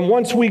 And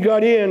once we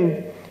got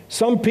in,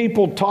 some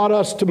people taught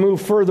us to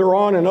move further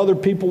on, and other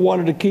people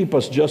wanted to keep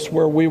us just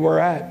where we were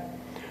at.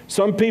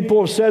 Some people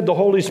have said the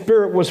Holy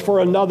Spirit was for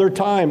another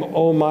time.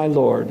 Oh, my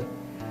Lord.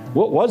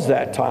 What was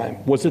that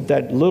time? Was it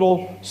that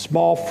little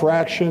small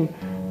fraction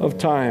of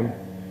time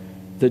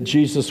that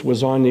Jesus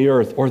was on the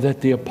earth, or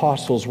that the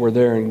apostles were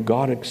there and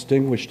God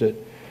extinguished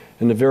it,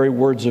 and the very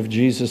words of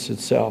Jesus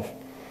itself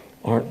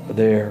aren't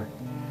there?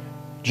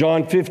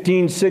 John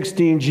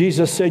 15:16,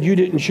 Jesus said, you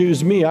didn't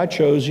choose me, I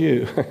chose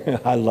you.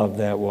 I love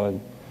that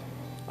one.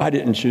 I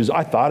didn't choose.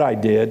 I thought I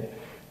did.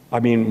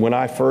 I mean, when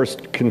I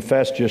first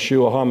confessed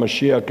Yeshua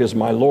HaMashiach as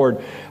my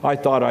Lord, I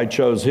thought I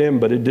chose Him,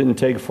 but it didn't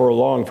take for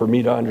long for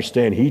me to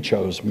understand He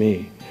chose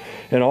me.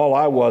 And all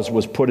I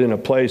was put in a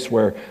place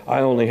where I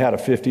only had a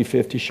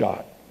 50-50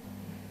 shot.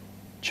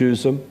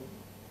 Choose Him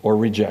or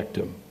reject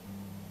Him.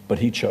 But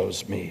He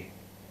chose me.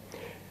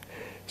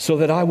 So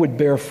that I would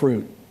bear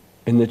fruit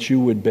and that you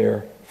would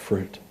bear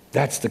fruit.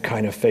 That's the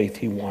kind of faith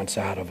He wants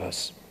out of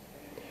us.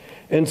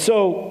 And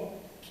so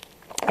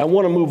I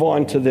want to move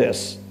on to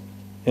this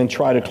and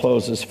try to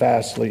close as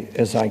fastly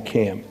as I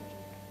can.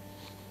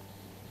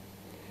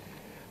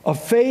 A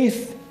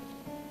faith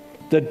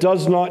that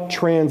does not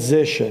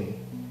transition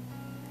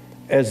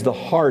as the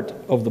heart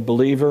of the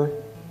believer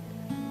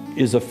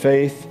is a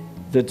faith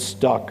that's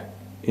stuck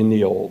in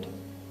the old.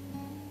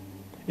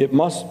 It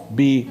must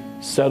be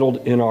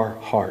settled in our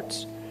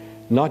hearts,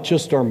 not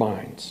just our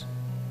minds.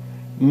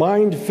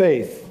 Mind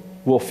faith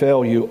will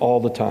fail you all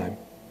the time.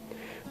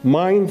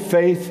 Mind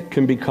faith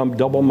can become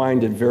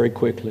double-minded very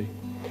quickly.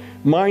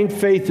 Mind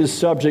faith is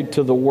subject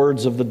to the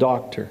words of the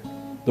doctor,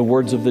 the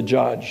words of the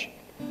judge,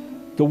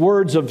 the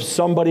words of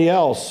somebody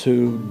else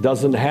who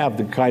doesn't have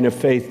the kind of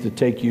faith to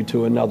take you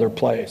to another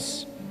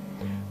place.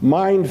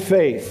 Mind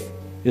faith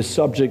is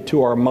subject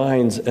to our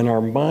minds, and our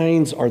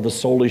minds are the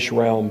soulish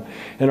realm.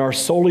 And our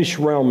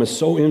soulish realm is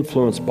so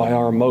influenced by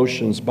our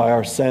emotions, by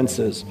our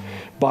senses,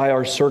 by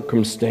our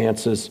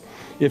circumstances.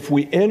 If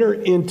we enter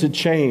into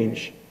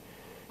change,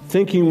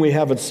 thinking we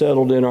have it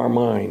settled in our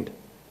mind,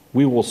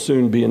 we will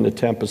soon be in the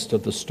tempest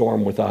of the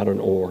storm without an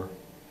oar.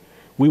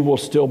 We will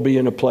still be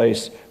in a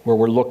place where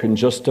we're looking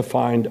just to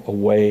find a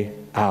way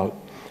out,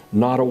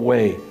 not a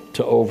way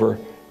to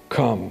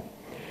overcome.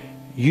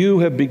 You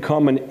have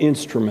become an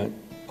instrument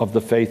of the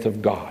faith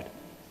of God.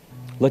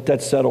 Let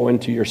that settle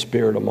into your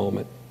spirit a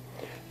moment.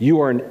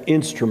 You are an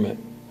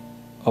instrument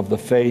of the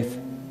faith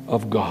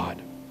of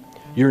God.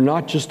 You're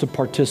not just a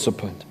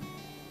participant.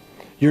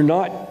 You're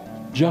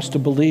not just a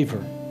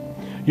believer.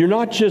 You're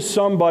not just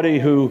somebody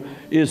who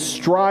is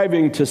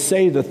striving to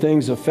say the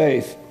things of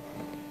faith.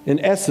 In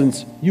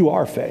essence, you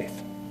are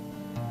faith,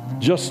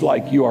 just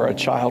like you are a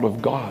child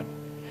of God.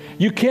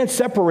 You can't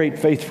separate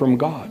faith from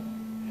God.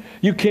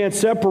 You can't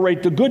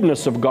separate the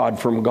goodness of God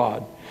from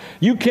God.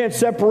 You can't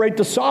separate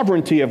the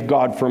sovereignty of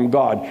God from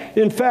God.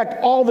 In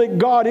fact, all that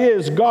God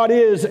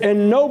is,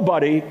 and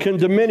nobody can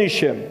diminish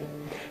him.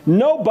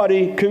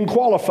 Nobody can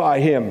qualify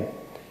him.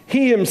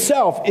 He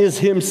himself is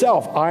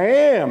himself. I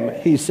am,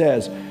 he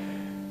says.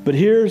 But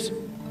here's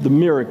the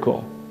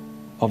miracle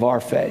of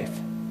our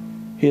faith.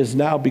 He has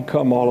now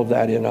become all of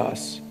that in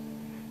us.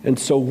 And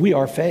so we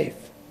are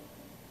faith.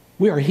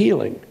 We are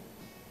healing.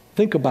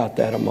 Think about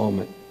that a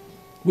moment.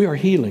 We are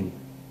healing.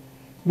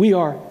 We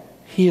are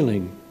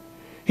healing.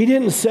 He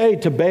didn't say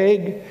to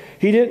beg.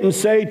 He didn't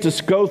say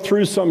to go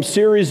through some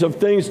series of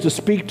things to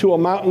speak to a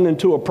mountain and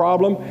to a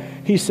problem.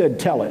 He said,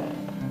 tell it.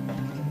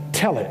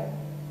 Tell it.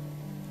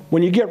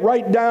 When you get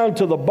right down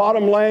to the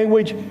bottom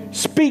language,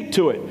 speak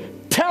to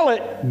it. Tell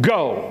it,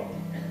 go.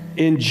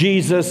 In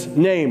Jesus'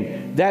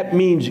 name. That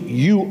means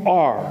you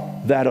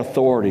are that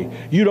authority.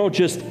 You don't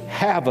just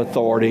have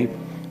authority.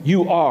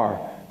 You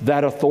are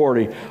that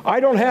authority. I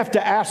don't have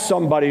to ask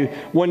somebody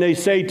when they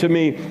say to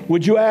me,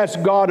 would you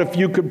ask God if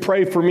you could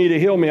pray for me to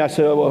heal me? I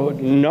said, well,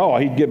 no,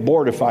 he'd get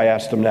bored if I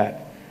asked him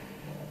that.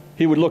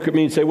 He would look at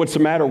me and say, what's the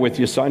matter with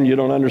you, son? You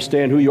don't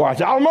understand who you are. I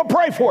said, I'm going to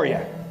pray for you.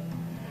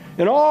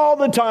 And all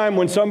the time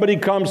when somebody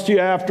comes to you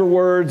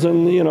afterwards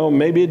and,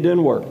 maybe it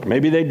didn't work.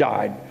 Maybe they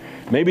died.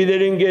 Maybe they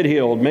didn't get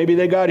healed. Maybe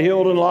they got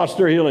healed and lost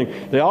their healing.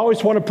 They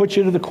always want to put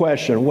you to the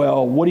question,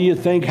 well, what do you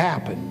think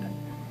happened?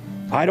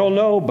 I don't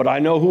know, but I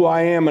know who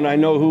I am and I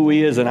know who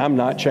he is, and I'm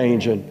not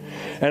changing.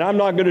 And I'm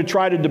not going to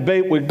try to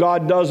debate what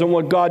God does and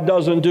what God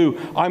doesn't do.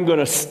 I'm going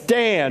to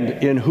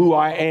stand in who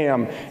I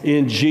am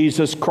in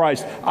Jesus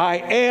Christ. I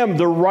am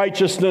the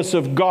righteousness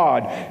of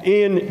God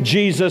in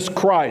Jesus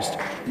Christ.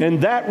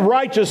 And that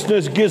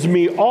righteousness gives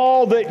me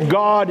all that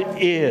God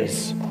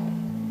is.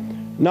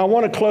 Now I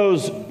want to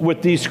close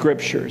with these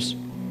scriptures.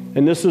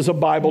 And this is a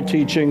Bible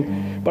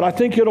teaching, but I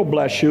think it'll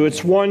bless you.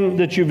 It's one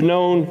that you've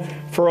known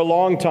for a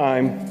long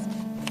time.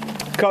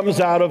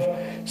 Comes out of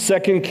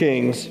 2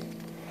 Kings,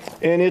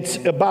 and it's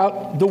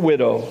about the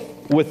widow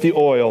with the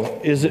oil,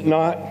 is it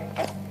not?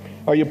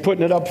 Are you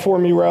putting it up for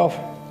me, Ralph?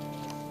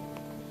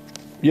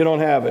 You don't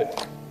have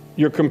it.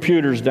 Your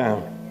computer's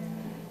down.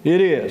 It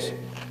is.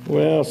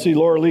 Well, see,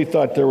 Laura Lee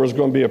thought there was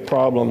going to be a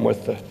problem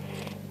with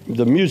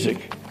the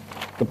music.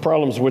 The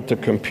problem's with the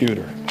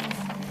computer.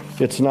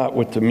 It's not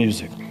with the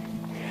music.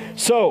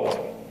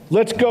 So,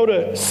 let's go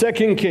to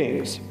 2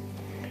 Kings.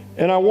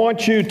 And I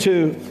want you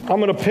to,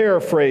 I'm going to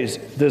paraphrase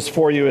this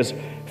for you as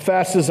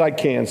fast as I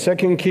can.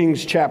 2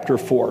 Kings chapter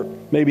 4.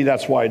 Maybe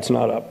that's why it's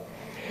not up.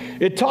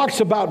 It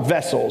talks about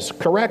vessels,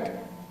 correct?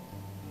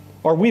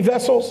 Are we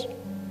vessels?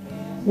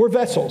 We're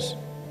vessels.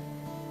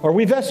 Are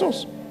we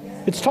vessels?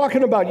 It's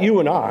talking about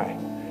you and I.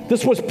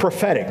 This was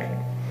prophetic.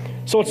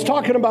 So it's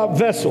talking about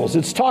vessels.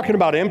 It's talking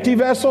about empty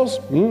vessels.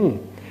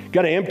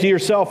 Got to empty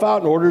yourself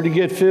out in order to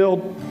get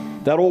filled.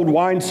 That old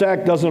wine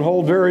sack doesn't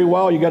hold very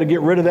well. You got to get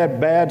rid of that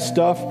bad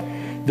stuff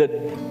that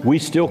we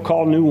still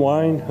call new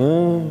wine.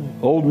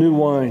 Old new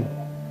wine.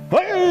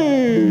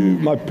 Hey,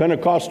 my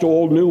Pentecostal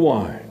old new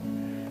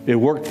wine. It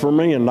worked for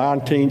me in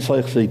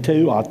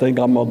 1962. I think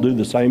I'm going to do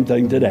the same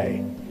thing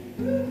today.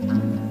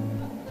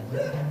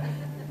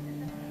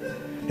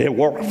 It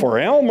worked for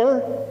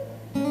Elmer.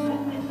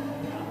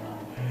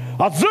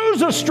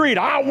 Azusa Street.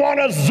 I want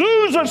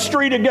Azusa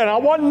Street again. I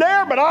wasn't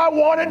there, but I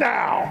want it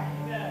now.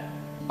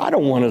 I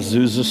don't want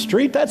Azusa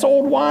Street. That's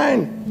old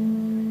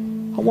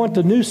wine. I want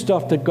the new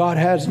stuff that God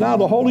has now,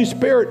 the Holy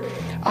Spirit.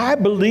 I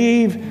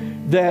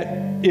believe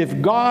that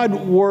if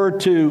God were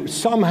to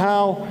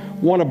somehow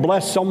want to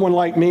bless someone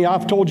like me,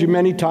 I've told you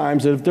many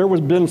times that if there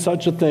was been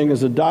such a thing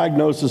as a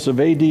diagnosis of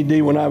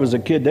ADD when I was a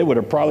kid, they would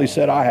have probably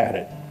said I had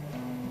it.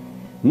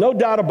 No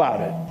doubt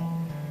about it.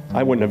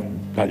 I wouldn't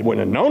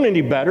have known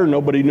any better.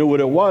 Nobody knew what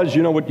it was.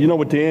 You know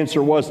what the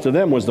answer was to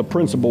them was the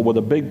principal with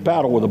a big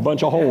paddle with a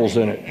bunch of holes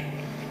in it.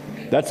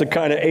 That's the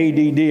kind of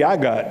ADD I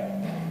got.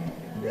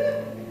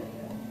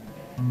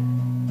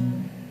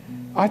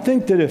 I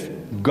think that if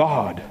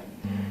God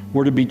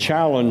were to be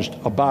challenged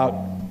about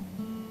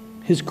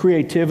his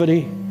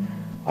creativity,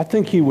 I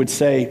think he would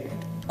say,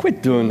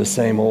 quit doing the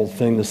same old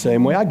thing the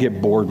same way. I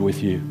get bored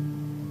with you.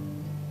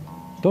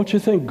 Don't you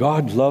think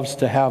God loves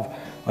to have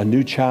a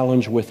new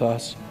challenge with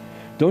us?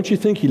 Don't you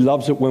think he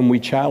loves it when we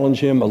challenge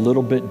him a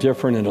little bit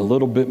different and a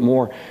little bit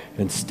more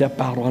and step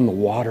out on the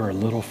water a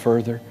little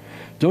further?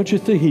 Don't you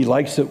think he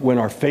likes it when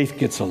our faith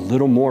gets a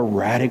little more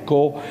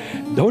radical?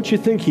 Don't you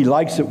think he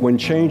likes it when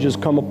changes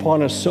come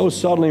upon us so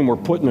suddenly and we're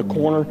put in a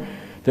corner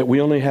that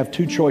we only have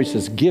two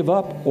choices, give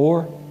up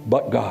or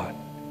but God?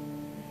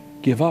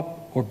 Give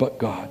up or but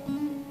God?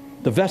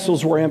 The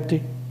vessels were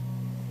empty.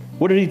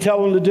 What did he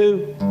tell them to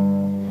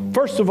do?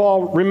 First of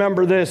all,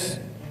 remember this.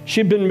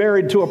 She'd been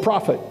married to a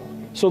prophet.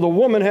 So the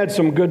woman had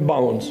some good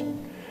bones.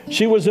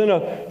 She was in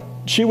a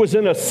She was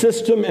in a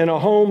system, in a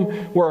home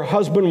where her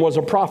husband was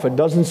a prophet.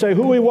 Doesn't say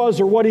who he was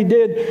or what he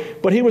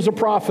did, but he was a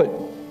prophet.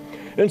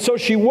 And so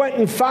she went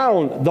and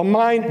found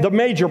the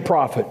major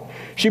prophet.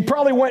 She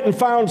probably went and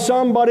found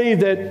somebody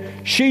that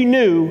she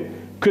knew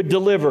could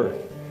deliver.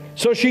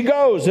 So she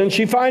goes and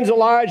she finds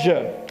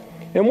Elijah.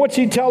 And what's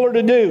he tell her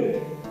to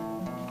do?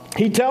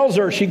 He tells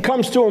her, she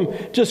comes to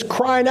him just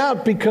crying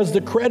out because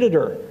the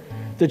creditor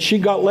that she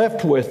got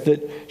left with,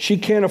 that she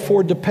can't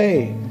afford to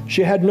pay.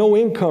 She had no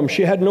income.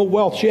 She had no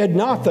wealth. She had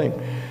nothing.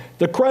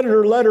 The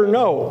creditor let her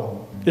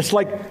know. It's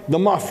like the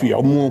mafia.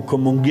 I'm going to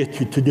come and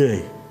get you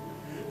today.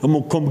 I'm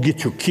going to come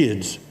get your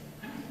kids.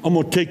 I'm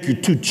going to take your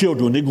 2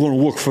 children. They're going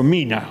to work for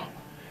me now.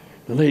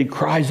 The lady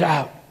cries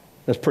out.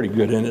 That's pretty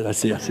good, isn't it? I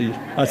see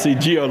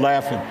Gio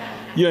laughing.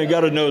 You ain't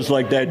got a nose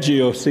like that,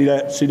 Gio. See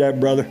that? See that,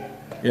 brother?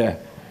 Yeah.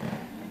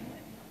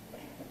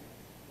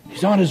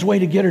 He's on his way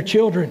to get her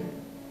children.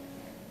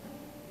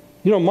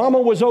 You know, Mama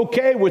was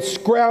okay with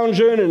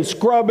scrounging and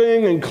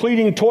scrubbing and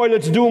cleaning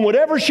toilets, doing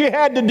whatever she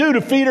had to do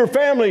to feed her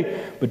family,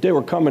 but they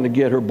were coming to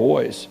get her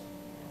boys.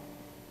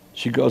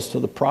 She goes to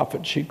the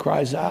prophet. She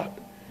cries out,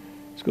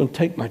 "He's going to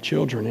take my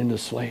children into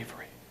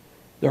slavery.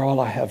 They're all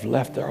I have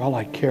left. They're all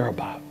I care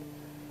about.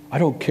 I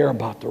don't care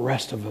about the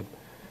rest of them."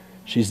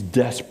 She's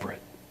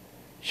desperate.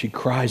 She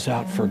cries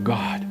out for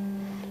God.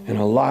 And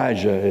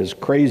Elijah, as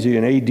crazy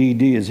and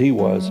ADD as he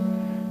was,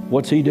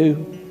 what's he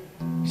do?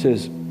 He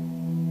says,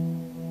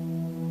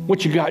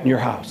 "What you got in your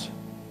house?"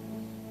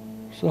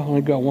 So I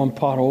only got 1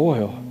 pot of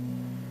oil.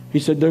 He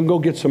said, "Then go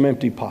get some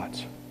empty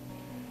pots.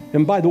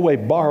 And by the way,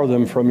 borrow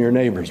them from your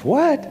neighbors."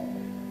 What?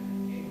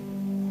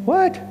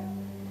 What?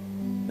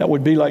 That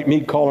would be like me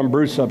calling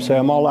Bruce up, say,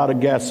 "I'm all out of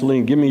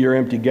gasoline. Give me your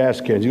empty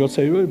gas cans." You're going to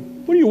say,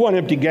 "What do you want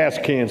empty gas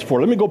cans for?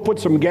 Let me go put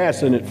some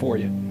gas in it for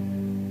you."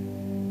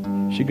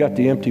 She got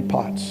the empty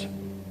pots,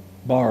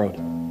 borrowed.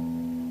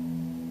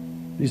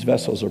 These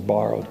vessels are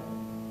borrowed.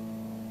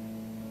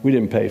 We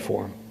didn't pay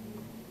for them.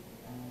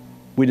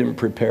 We didn't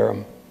prepare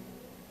them.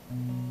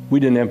 We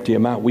didn't empty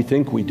them out. We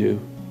think we do.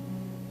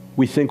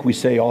 We think we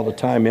say all the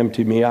time,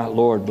 "Empty me out,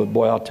 Lord." But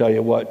boy, I'll tell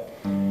you what,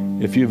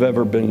 if you've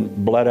ever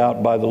been bled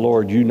out by the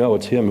Lord, you know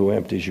it's Him who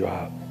empties you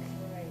out.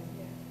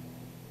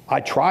 I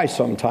try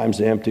sometimes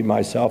to empty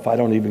myself. I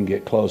don't even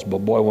get close. But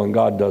boy, when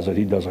God does it,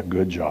 He does a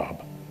good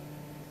job.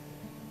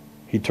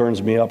 He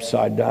turns me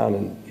upside down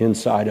and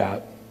inside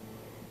out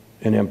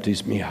and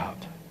empties me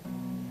out.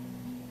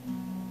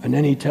 And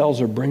then He tells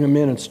her, "Bring them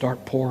in and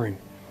start pouring."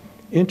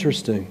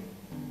 Interesting.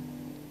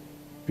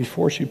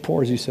 Before she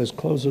pours, He says,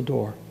 "Close the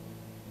door."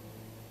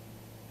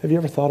 Have you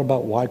ever thought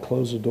about why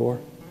close the door?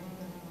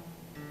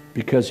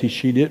 Because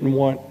he didn't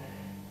want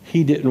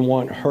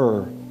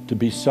her to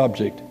be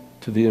subject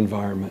to the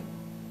environment.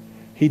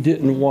 He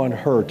didn't want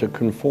her to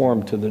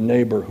conform to the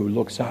neighbor who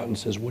looks out and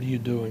says, "What are you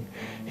doing?"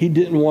 He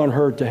didn't want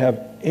her to have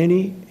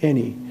any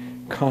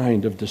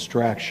kind of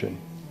distraction.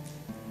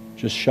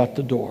 Just shut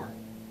the door.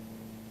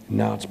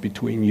 Now it's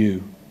between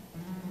you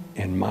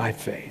and my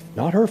faith,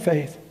 not her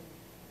faith.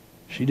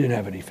 She didn't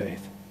have any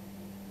faith.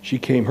 She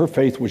came, her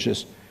faith was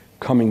just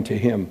coming to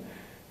Him.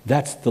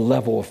 That's the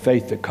level of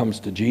faith that comes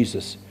to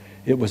Jesus.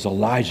 It was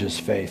Elijah's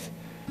faith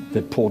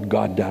that pulled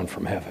God down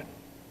from heaven.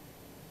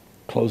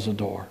 Close the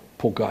door,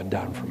 pull God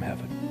down from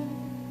heaven.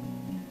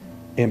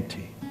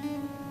 Empty,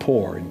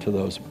 pour into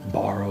those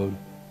borrowed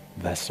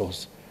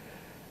vessels.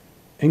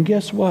 And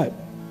guess what?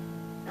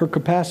 Her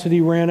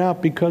capacity ran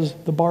out because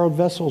the borrowed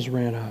vessels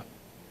ran out.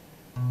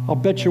 I'll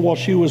bet you while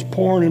she was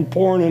pouring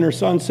and her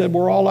son said,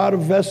 "We're all out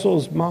of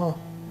vessels, Ma,"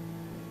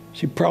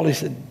 she probably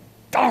said,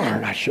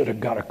 "Darn, I should have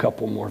got a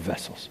couple more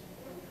vessels.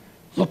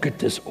 Look at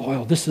this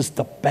oil. This is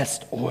the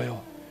best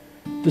oil.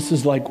 This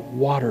is like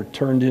water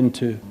turned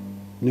into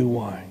new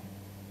wine.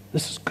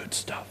 This is good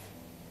stuff."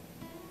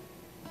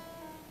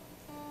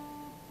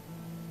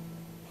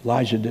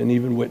 Elijah didn't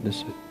even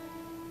witness it.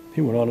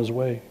 He went on his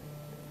way.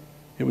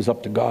 It was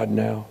up to God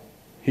now.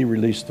 He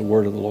released the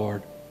word of the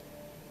Lord.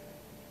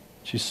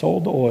 She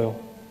sold the oil,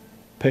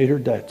 paid her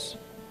debts,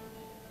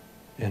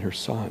 and her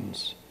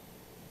sons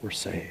were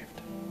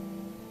saved.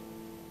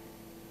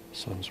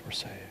 Sons were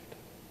saved.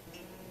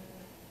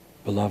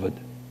 Beloved,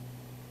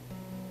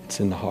 it's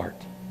in the heart.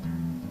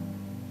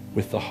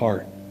 With the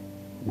heart,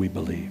 we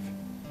believe,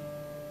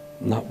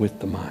 not with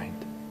the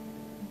mind.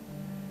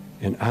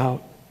 And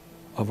out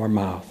of our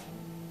mouth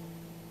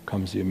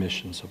comes the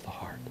emissions of the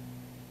heart.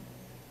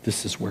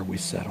 This is where we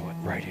settle it,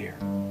 right here.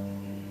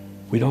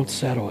 We don't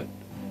settle it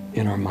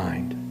in our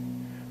mind.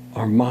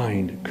 Our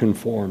mind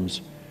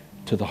conforms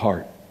to the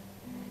heart.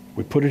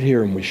 We put it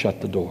here and we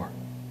shut the door.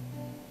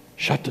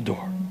 Shut the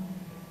door.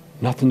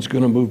 Nothing's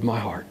going to move my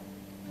heart.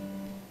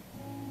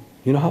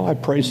 You know how I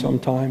pray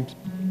sometimes?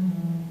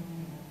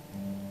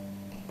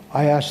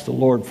 I ask the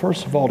Lord,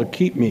 first of all, to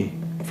keep me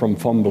from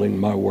fumbling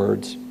my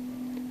words.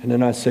 And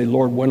then I say,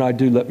 "Lord, when I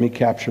do, let me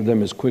capture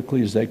them as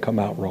quickly as they come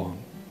out wrong."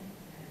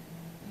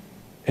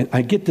 And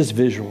I get this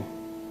visual.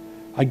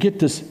 I get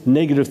this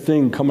negative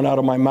thing coming out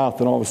of my mouth,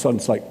 and all of a sudden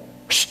it's like,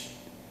 psh!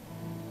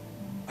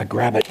 I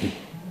grab it and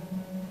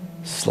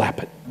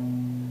slap it.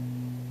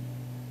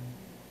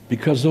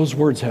 Because those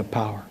words have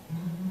power.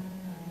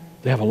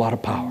 They have a lot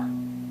of power.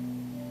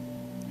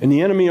 And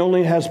the enemy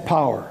only has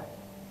power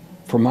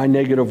for my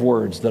negative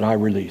words that I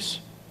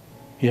release.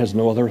 He has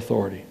no other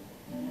authority.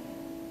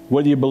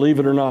 Whether you believe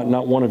it or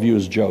not one of you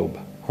is Job.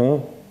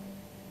 Huh?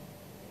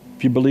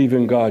 If you believe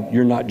in God,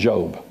 you're not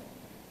Job.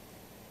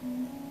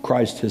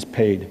 Christ has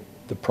paid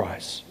the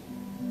price.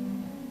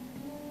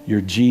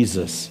 You're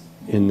Jesus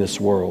in this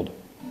world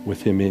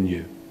with him in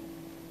you.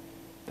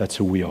 That's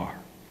who we are.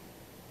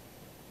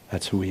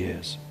 That's who he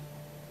is.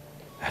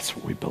 That's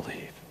what we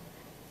believe.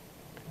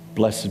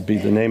 Blessed be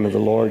the name of the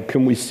Lord.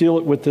 Can we seal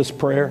it with this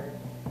prayer?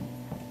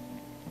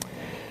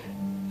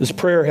 This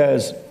prayer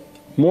has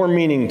more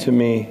meaning to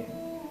me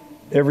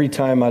every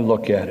time I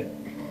look at it.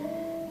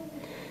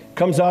 It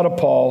comes out of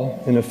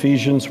Paul in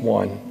Ephesians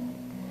 1.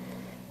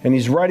 And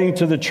he's writing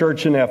to the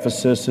church in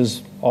Ephesus,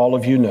 as all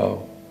of you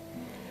know.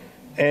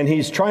 And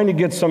he's trying to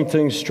get some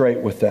things straight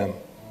with them.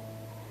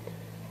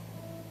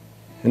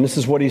 And this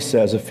is what he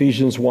says,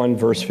 Ephesians 1,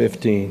 verse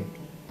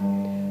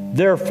 15.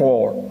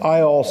 Therefore,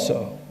 I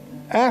also,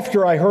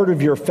 after I heard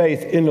of your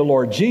faith in the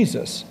Lord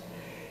Jesus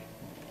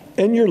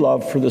and your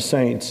love for the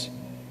saints,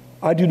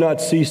 I do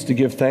not cease to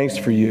give thanks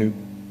for you.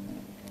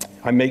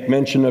 I make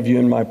mention of you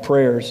in my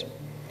prayers.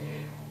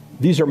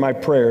 These are my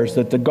prayers,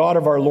 that the God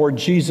of our Lord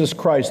Jesus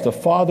Christ, the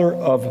Father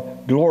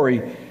of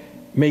glory,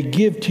 may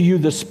give to you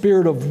the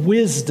spirit of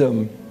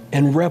wisdom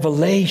and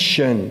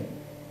revelation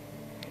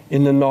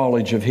in the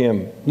knowledge of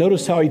him.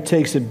 Notice how he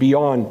takes it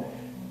beyond,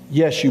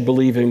 yes, you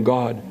believe in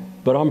God,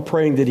 but I'm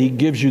praying that he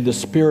gives you the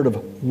spirit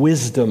of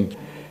wisdom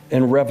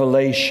and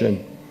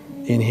revelation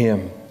in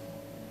him.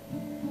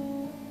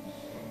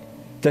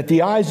 That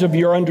the eyes of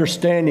your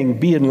understanding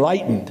be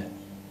enlightened,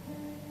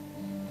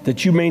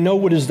 that you may know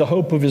what is the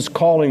hope of his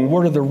calling,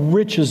 what are the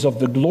riches of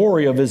the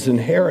glory of his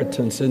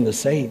inheritance in the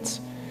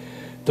saints.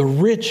 The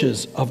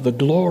riches of the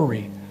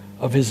glory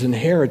of his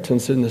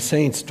inheritance in the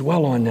saints.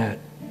 Dwell on that.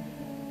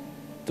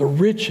 The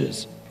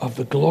riches of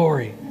the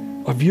glory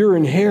of your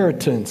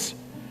inheritance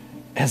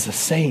as a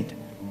saint.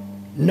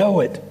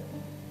 Know it.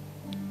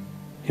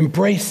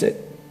 Embrace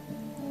it.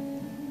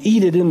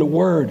 Eat it in the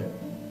Word.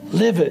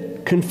 Live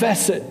it.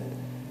 Confess it.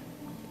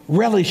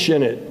 Relish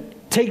in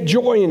it. Take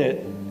joy in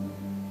it.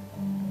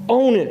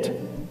 Own it.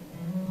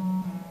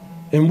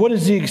 And what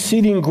is the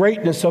exceeding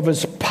greatness of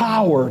his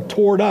power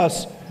toward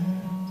us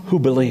who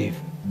believe?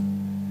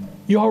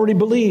 You already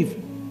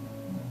believe.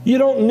 You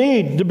don't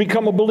need to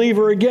become a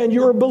believer again.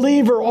 You're a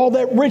believer. All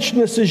that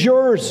richness is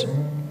yours.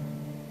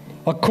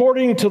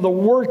 According to the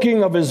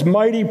working of his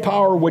mighty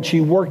power, which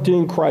he worked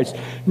in Christ.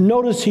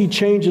 Notice he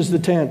changes the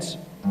tense.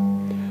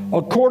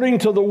 According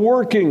to the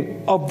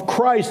working of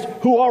Christ,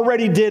 who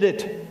already did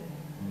it.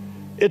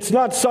 It's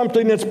not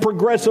something that's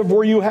progressive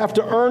where you have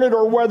to earn it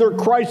or whether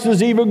Christ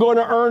is even going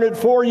to earn it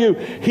for you.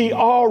 He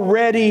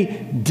already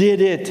did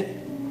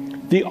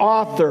it. The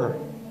author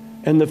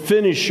and the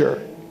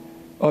finisher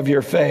of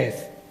your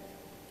faith.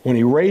 When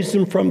he raised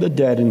him from the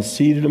dead and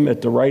seated him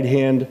at the right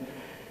hand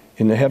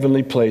in the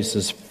heavenly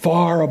places,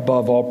 far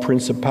above all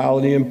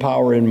principality and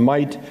power and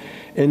might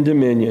and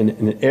dominion,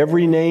 and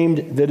every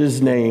name that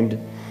is named,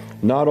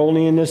 not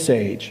only in this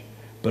age,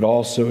 but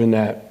also in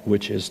that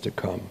which is to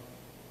come.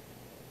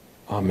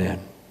 Amen.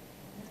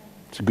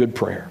 It's a good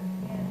prayer.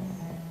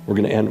 We're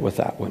going to end with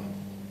that one.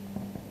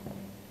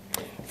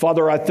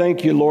 Father, I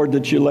thank you, Lord,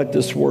 that you let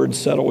this word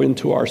settle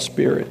into our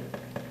spirit.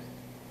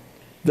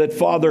 That,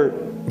 Father,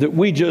 that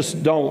we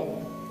just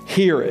don't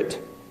hear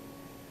it.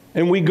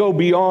 And we go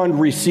beyond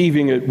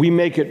receiving it. We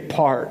make it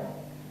part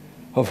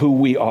of who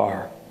we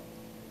are.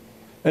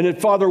 And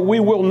that, Father,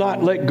 we will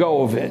not let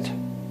go of it.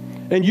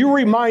 And you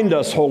remind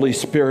us, Holy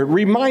Spirit,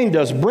 remind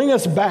us, bring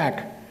us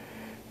back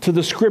to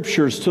the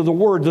scriptures, to the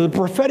word, to the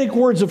prophetic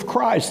words of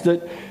Christ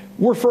that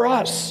were for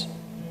us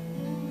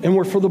and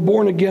were for the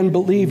born-again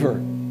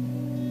believer.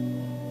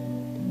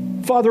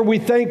 Father, we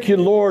thank you,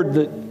 Lord,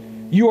 that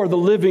you are the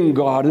living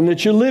God and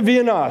that you live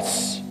in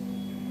us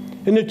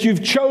and that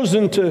you've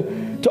chosen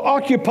to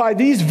occupy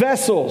these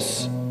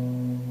vessels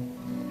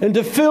and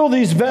to fill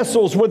these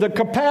vessels with a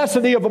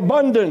capacity of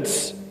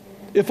abundance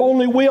if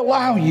only we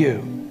allow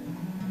you.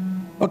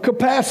 A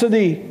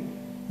capacity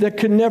that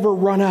can never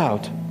run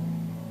out.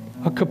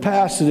 A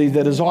capacity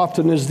that as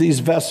often as these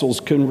vessels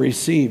can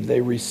receive,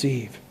 they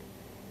receive.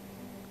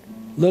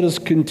 Let us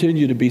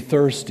continue to be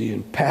thirsty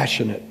and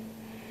passionate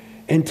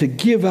and to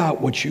give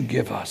out what you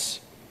give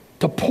us,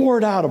 to pour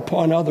it out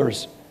upon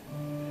others,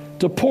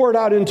 to pour it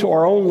out into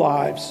our own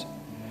lives,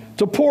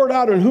 to pour it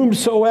out on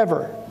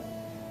whomsoever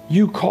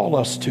you call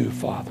us to,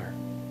 Father.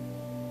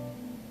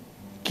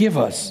 Give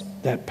us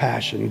that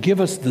passion.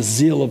 Give us the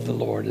zeal of the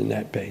Lord in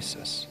that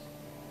basis.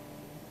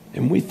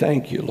 And we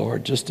thank you,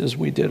 Lord, just as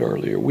we did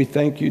earlier. We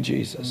thank you,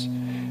 Jesus.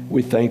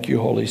 We thank you,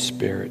 Holy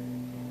Spirit.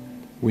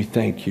 We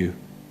thank you,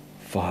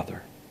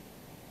 Father.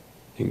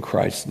 In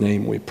Christ's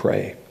name we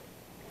pray.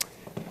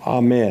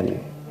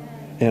 Amen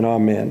and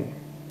amen.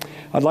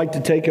 I'd like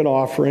to take an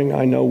offering.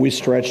 I know we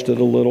stretched it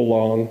a little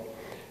long.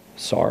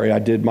 Sorry, I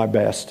did my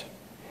best.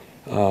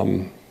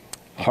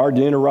 Hard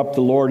to interrupt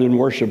the Lord in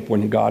worship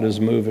when God is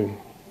moving.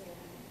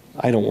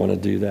 I don't want to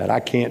do that. I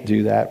can't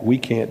do that. We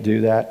can't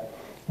do that.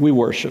 We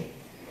worship.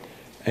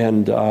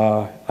 And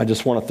I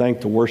just want to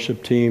thank the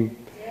worship team.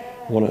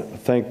 I want to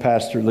thank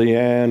Pastor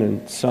Leanne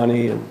and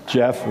Sonny and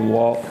Jeff and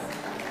Walt.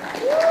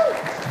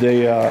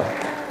 They're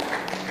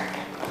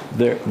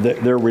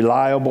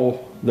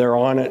reliable. They're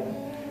on it.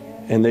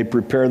 And they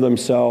prepare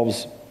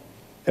themselves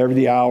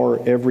every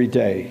hour, every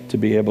day to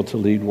be able to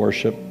lead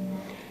worship.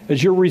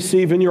 As you're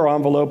receiving your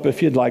envelope,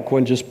 if you'd like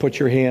one, just put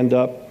your hand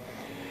up.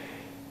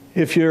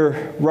 If you're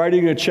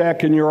writing a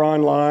check and you're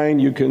online,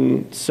 you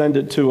can send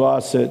it to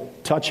us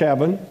at Touch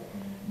Heaven,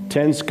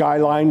 10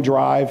 Skyline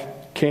Drive,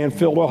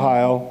 Canfield,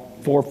 Ohio,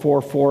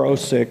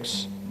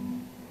 44406.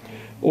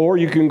 Or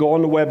you can go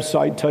on the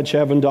website,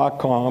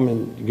 touchheaven.com,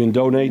 and you can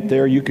donate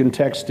there. You can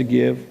text to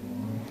give.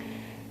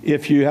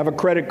 If you have a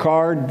credit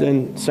card,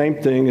 then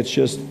same thing. It's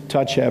just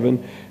Touch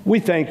Heaven. We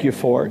thank you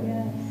for it.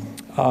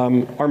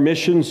 Our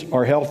missions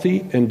are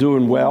healthy and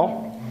doing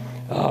well.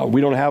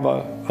 We don't have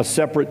a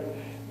separate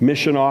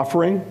mission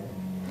offering.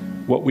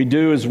 What we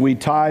do is we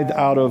tithe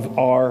out of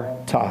our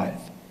tithe.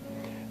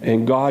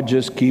 And God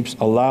just keeps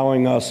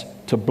allowing us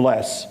to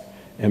bless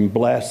and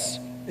bless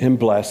and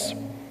bless.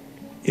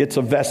 It's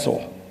a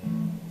vessel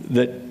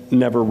that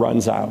never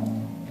runs out.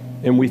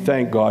 And we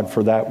thank God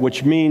for that,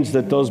 which means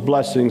that those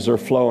blessings are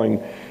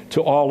flowing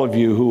to all of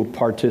you who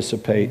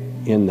participate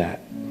in that.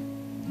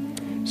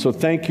 So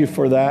thank you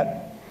for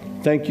that.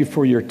 Thank you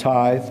for your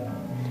tithe.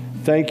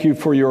 Thank you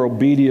for your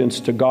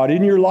obedience to God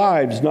in your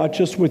lives, not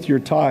just with your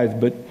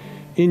tithe, but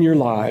in your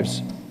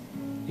lives.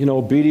 You know,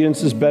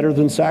 obedience is better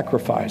than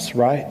sacrifice,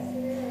 right?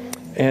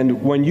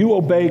 And when you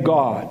obey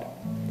God,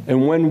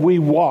 and when we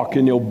walk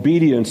in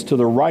obedience to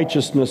the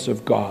righteousness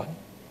of God,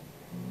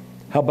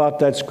 how about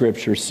that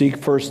scripture? Seek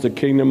first the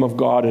kingdom of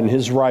God and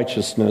his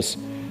righteousness,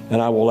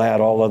 and I will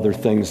add all other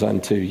things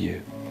unto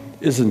you.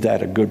 Isn't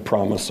that a good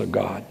promise of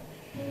God?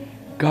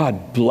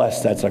 God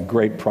bless, that's a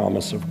great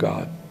promise of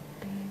God.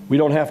 We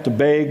don't have to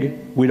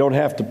beg. We don't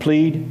have to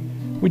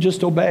plead. We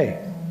just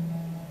obey.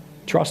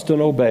 Trust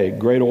and obey.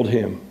 Great old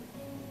hymn.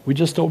 We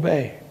just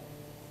obey.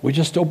 We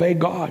just obey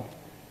God.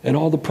 And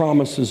all the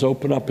promises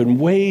open up in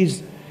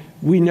ways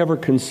we never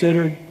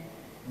considered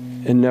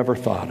and never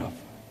thought of.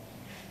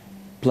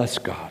 Bless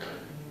God.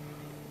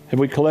 Have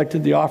we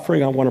collected the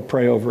offering? I want to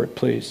pray over it,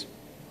 please.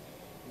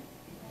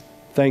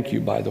 Thank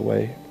you, by the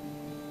way.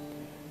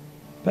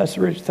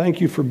 Pastor Rich,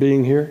 thank you for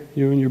being here,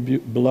 you and your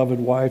beloved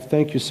wife.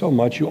 Thank you so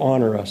much. You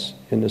honor us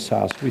in this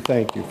house. We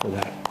thank you for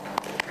that.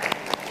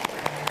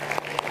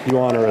 You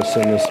honor us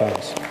in this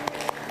house.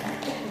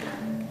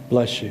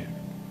 Bless you.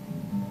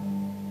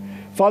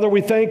 Father,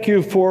 we thank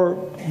you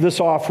for this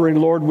offering,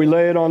 Lord. We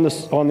lay it on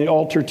the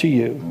altar to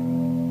you.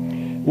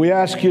 We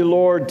ask you,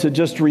 Lord, to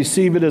just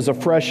receive it as a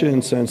fresh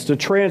incense, to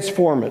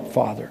transform it,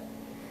 Father.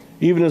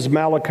 Even as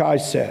Malachi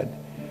said,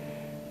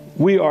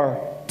 we are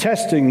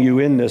testing you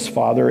in this,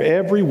 Father,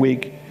 every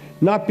week,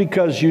 not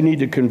because you need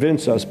to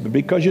convince us, but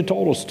because you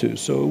told us to,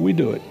 so we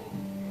do it.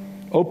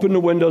 Open the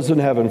windows in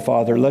heaven,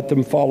 Father. Let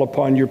them fall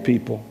upon your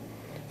people.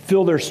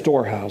 Fill their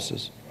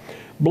storehouses.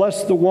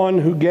 Bless the one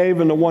who gave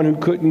and the one who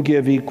couldn't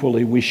give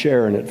equally. We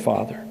share in it,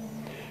 Father.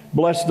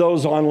 Bless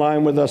those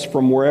online with us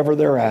from wherever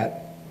they're at.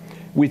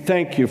 We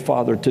thank you,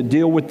 Father, to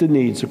deal with the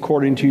needs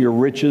according to your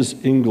riches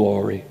in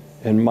glory.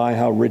 And my,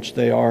 how rich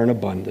they are and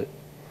abundant.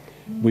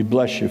 We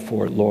bless you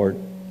for it, Lord.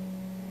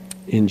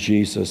 In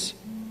Jesus'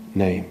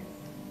 name.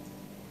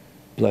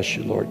 Bless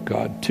you, Lord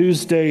God.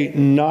 Tuesday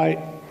night,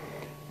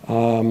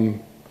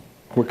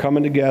 we're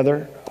coming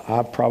together.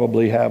 I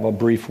probably have a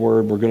brief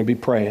word. We're going to be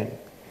praying.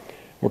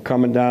 We're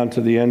coming down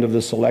to the end of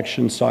this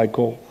election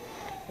cycle.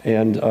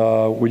 And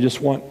we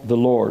just want the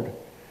Lord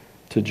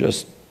to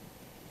just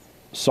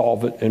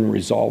solve it and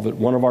resolve it.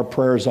 One of our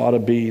prayers ought to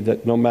be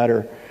that no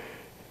matter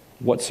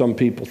what some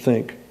people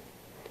think,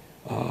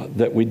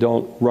 that we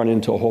don't run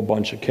into a whole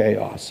bunch of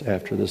chaos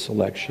after this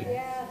election.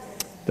 Yes.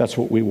 That's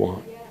what we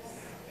want. Yes.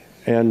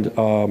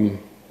 And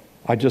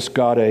I just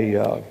got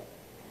a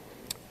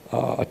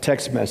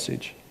text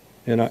message.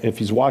 And if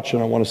he's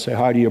watching, I want to say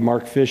hi to you,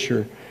 Mark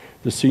Fisher,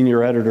 the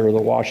senior editor of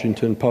the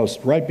Washington Post,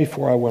 right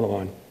before I went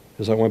on,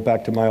 as I went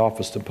back to my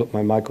office to put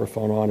my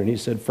microphone on. And he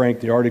said,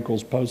 Frank, the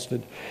article's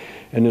posted,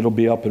 and it'll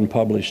be up and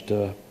published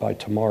by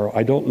tomorrow.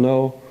 I don't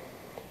know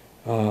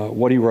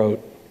what he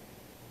wrote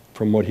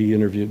from what he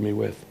interviewed me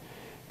with.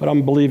 But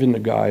I'm believing the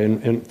guy,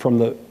 and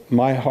from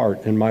my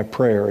heart and my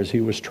prayer as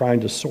he was trying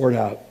to sort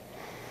out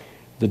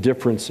the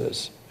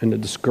differences and the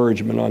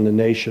discouragement on the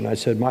nation, I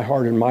said, my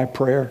heart and my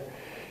prayer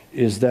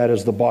is that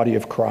as the body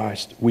of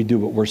Christ, we do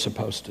what we're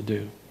supposed to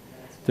do,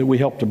 that we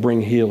help to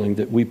bring healing,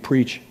 that we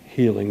preach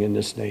healing in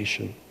this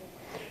nation,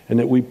 and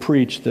that we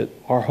preach that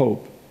our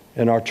hope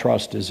and our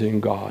trust is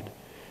in God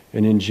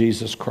and in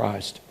Jesus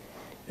Christ,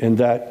 and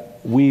that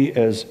we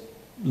as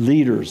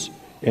leaders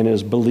and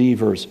as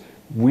believers,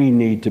 we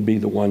need to be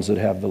the ones that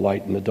have the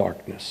light in the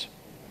darkness.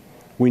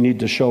 We need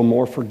to show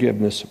more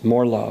forgiveness,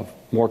 more love,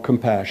 more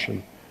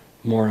compassion,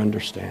 more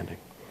understanding.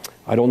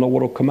 I don't know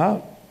what will come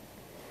out,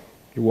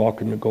 You're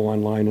welcome to go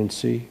online and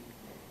see.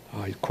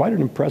 He's quite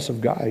an impressive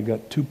guy. He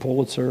got 2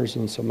 Pulitzers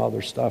and some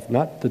other stuff.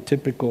 Not the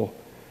typical,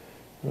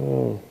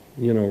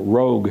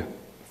 rogue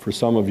for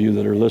some of you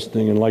that are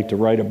listening and like to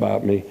write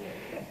about me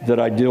that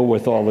I deal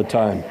with all the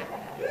time.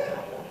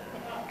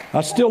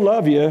 I still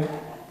love you,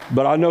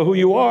 but I know who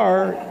you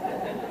are,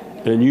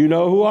 and you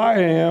know who I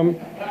am.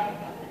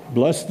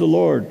 Bless the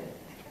Lord.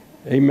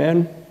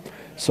 Amen.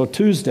 So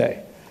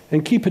Tuesday,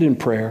 and keep it in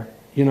prayer.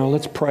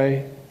 Let's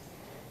pray.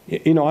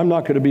 I'm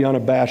not going to be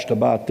unabashed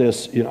about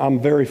this. I'm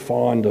very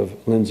fond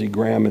of Lindsey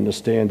Graham and the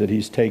stand that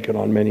he's taken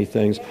on many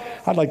things.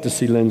 I'd like to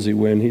see Lindsey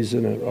win. He's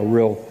in a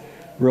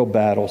real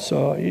battle.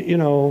 So,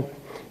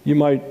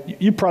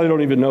 you probably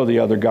don't even know the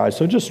other guy,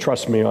 so just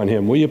trust me on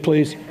him, will you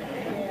please?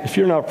 If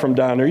you're not from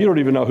down there, you don't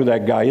even know who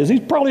that guy is.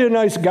 He's probably a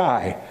nice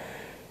guy,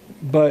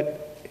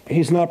 but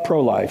he's not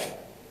pro-life.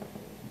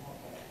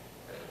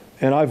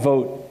 And I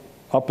vote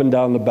up and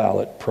down the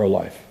ballot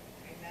pro-life.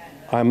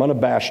 I'm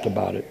unabashed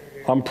about it.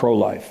 I'm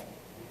pro-life.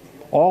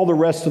 All the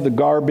rest of the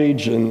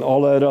garbage and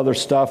all that other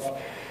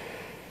stuff,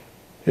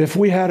 if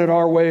we had it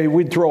our way,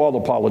 we'd throw all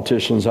the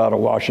politicians out of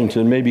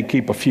Washington, maybe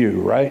keep a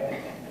few, right?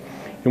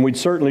 And we'd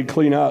certainly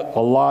clean out a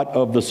lot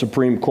of the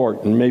Supreme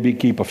Court and maybe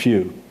keep a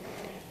few.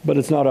 But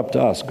it's not up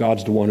to us.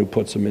 God's the one who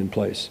puts them in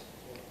place.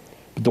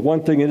 But the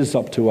one thing it is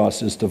up to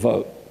us is to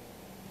vote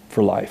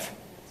for life.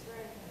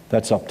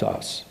 That's up to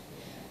us.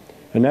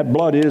 And that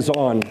blood is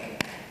on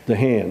the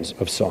hands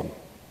of some.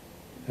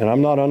 And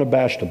I'm not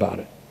unabashed about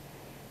it.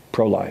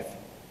 Pro-life.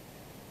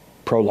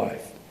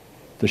 Pro-life.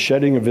 The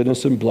shedding of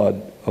innocent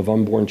blood of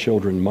unborn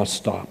children must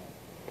stop.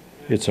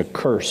 It's a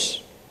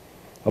curse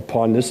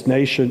upon this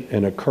nation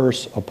and a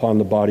curse upon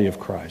the body of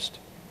Christ.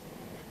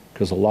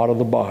 Because a lot of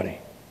the body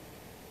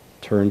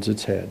turns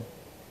its head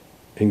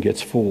and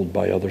gets fooled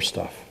by other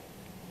stuff.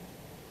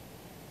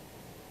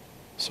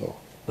 So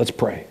let's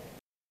pray.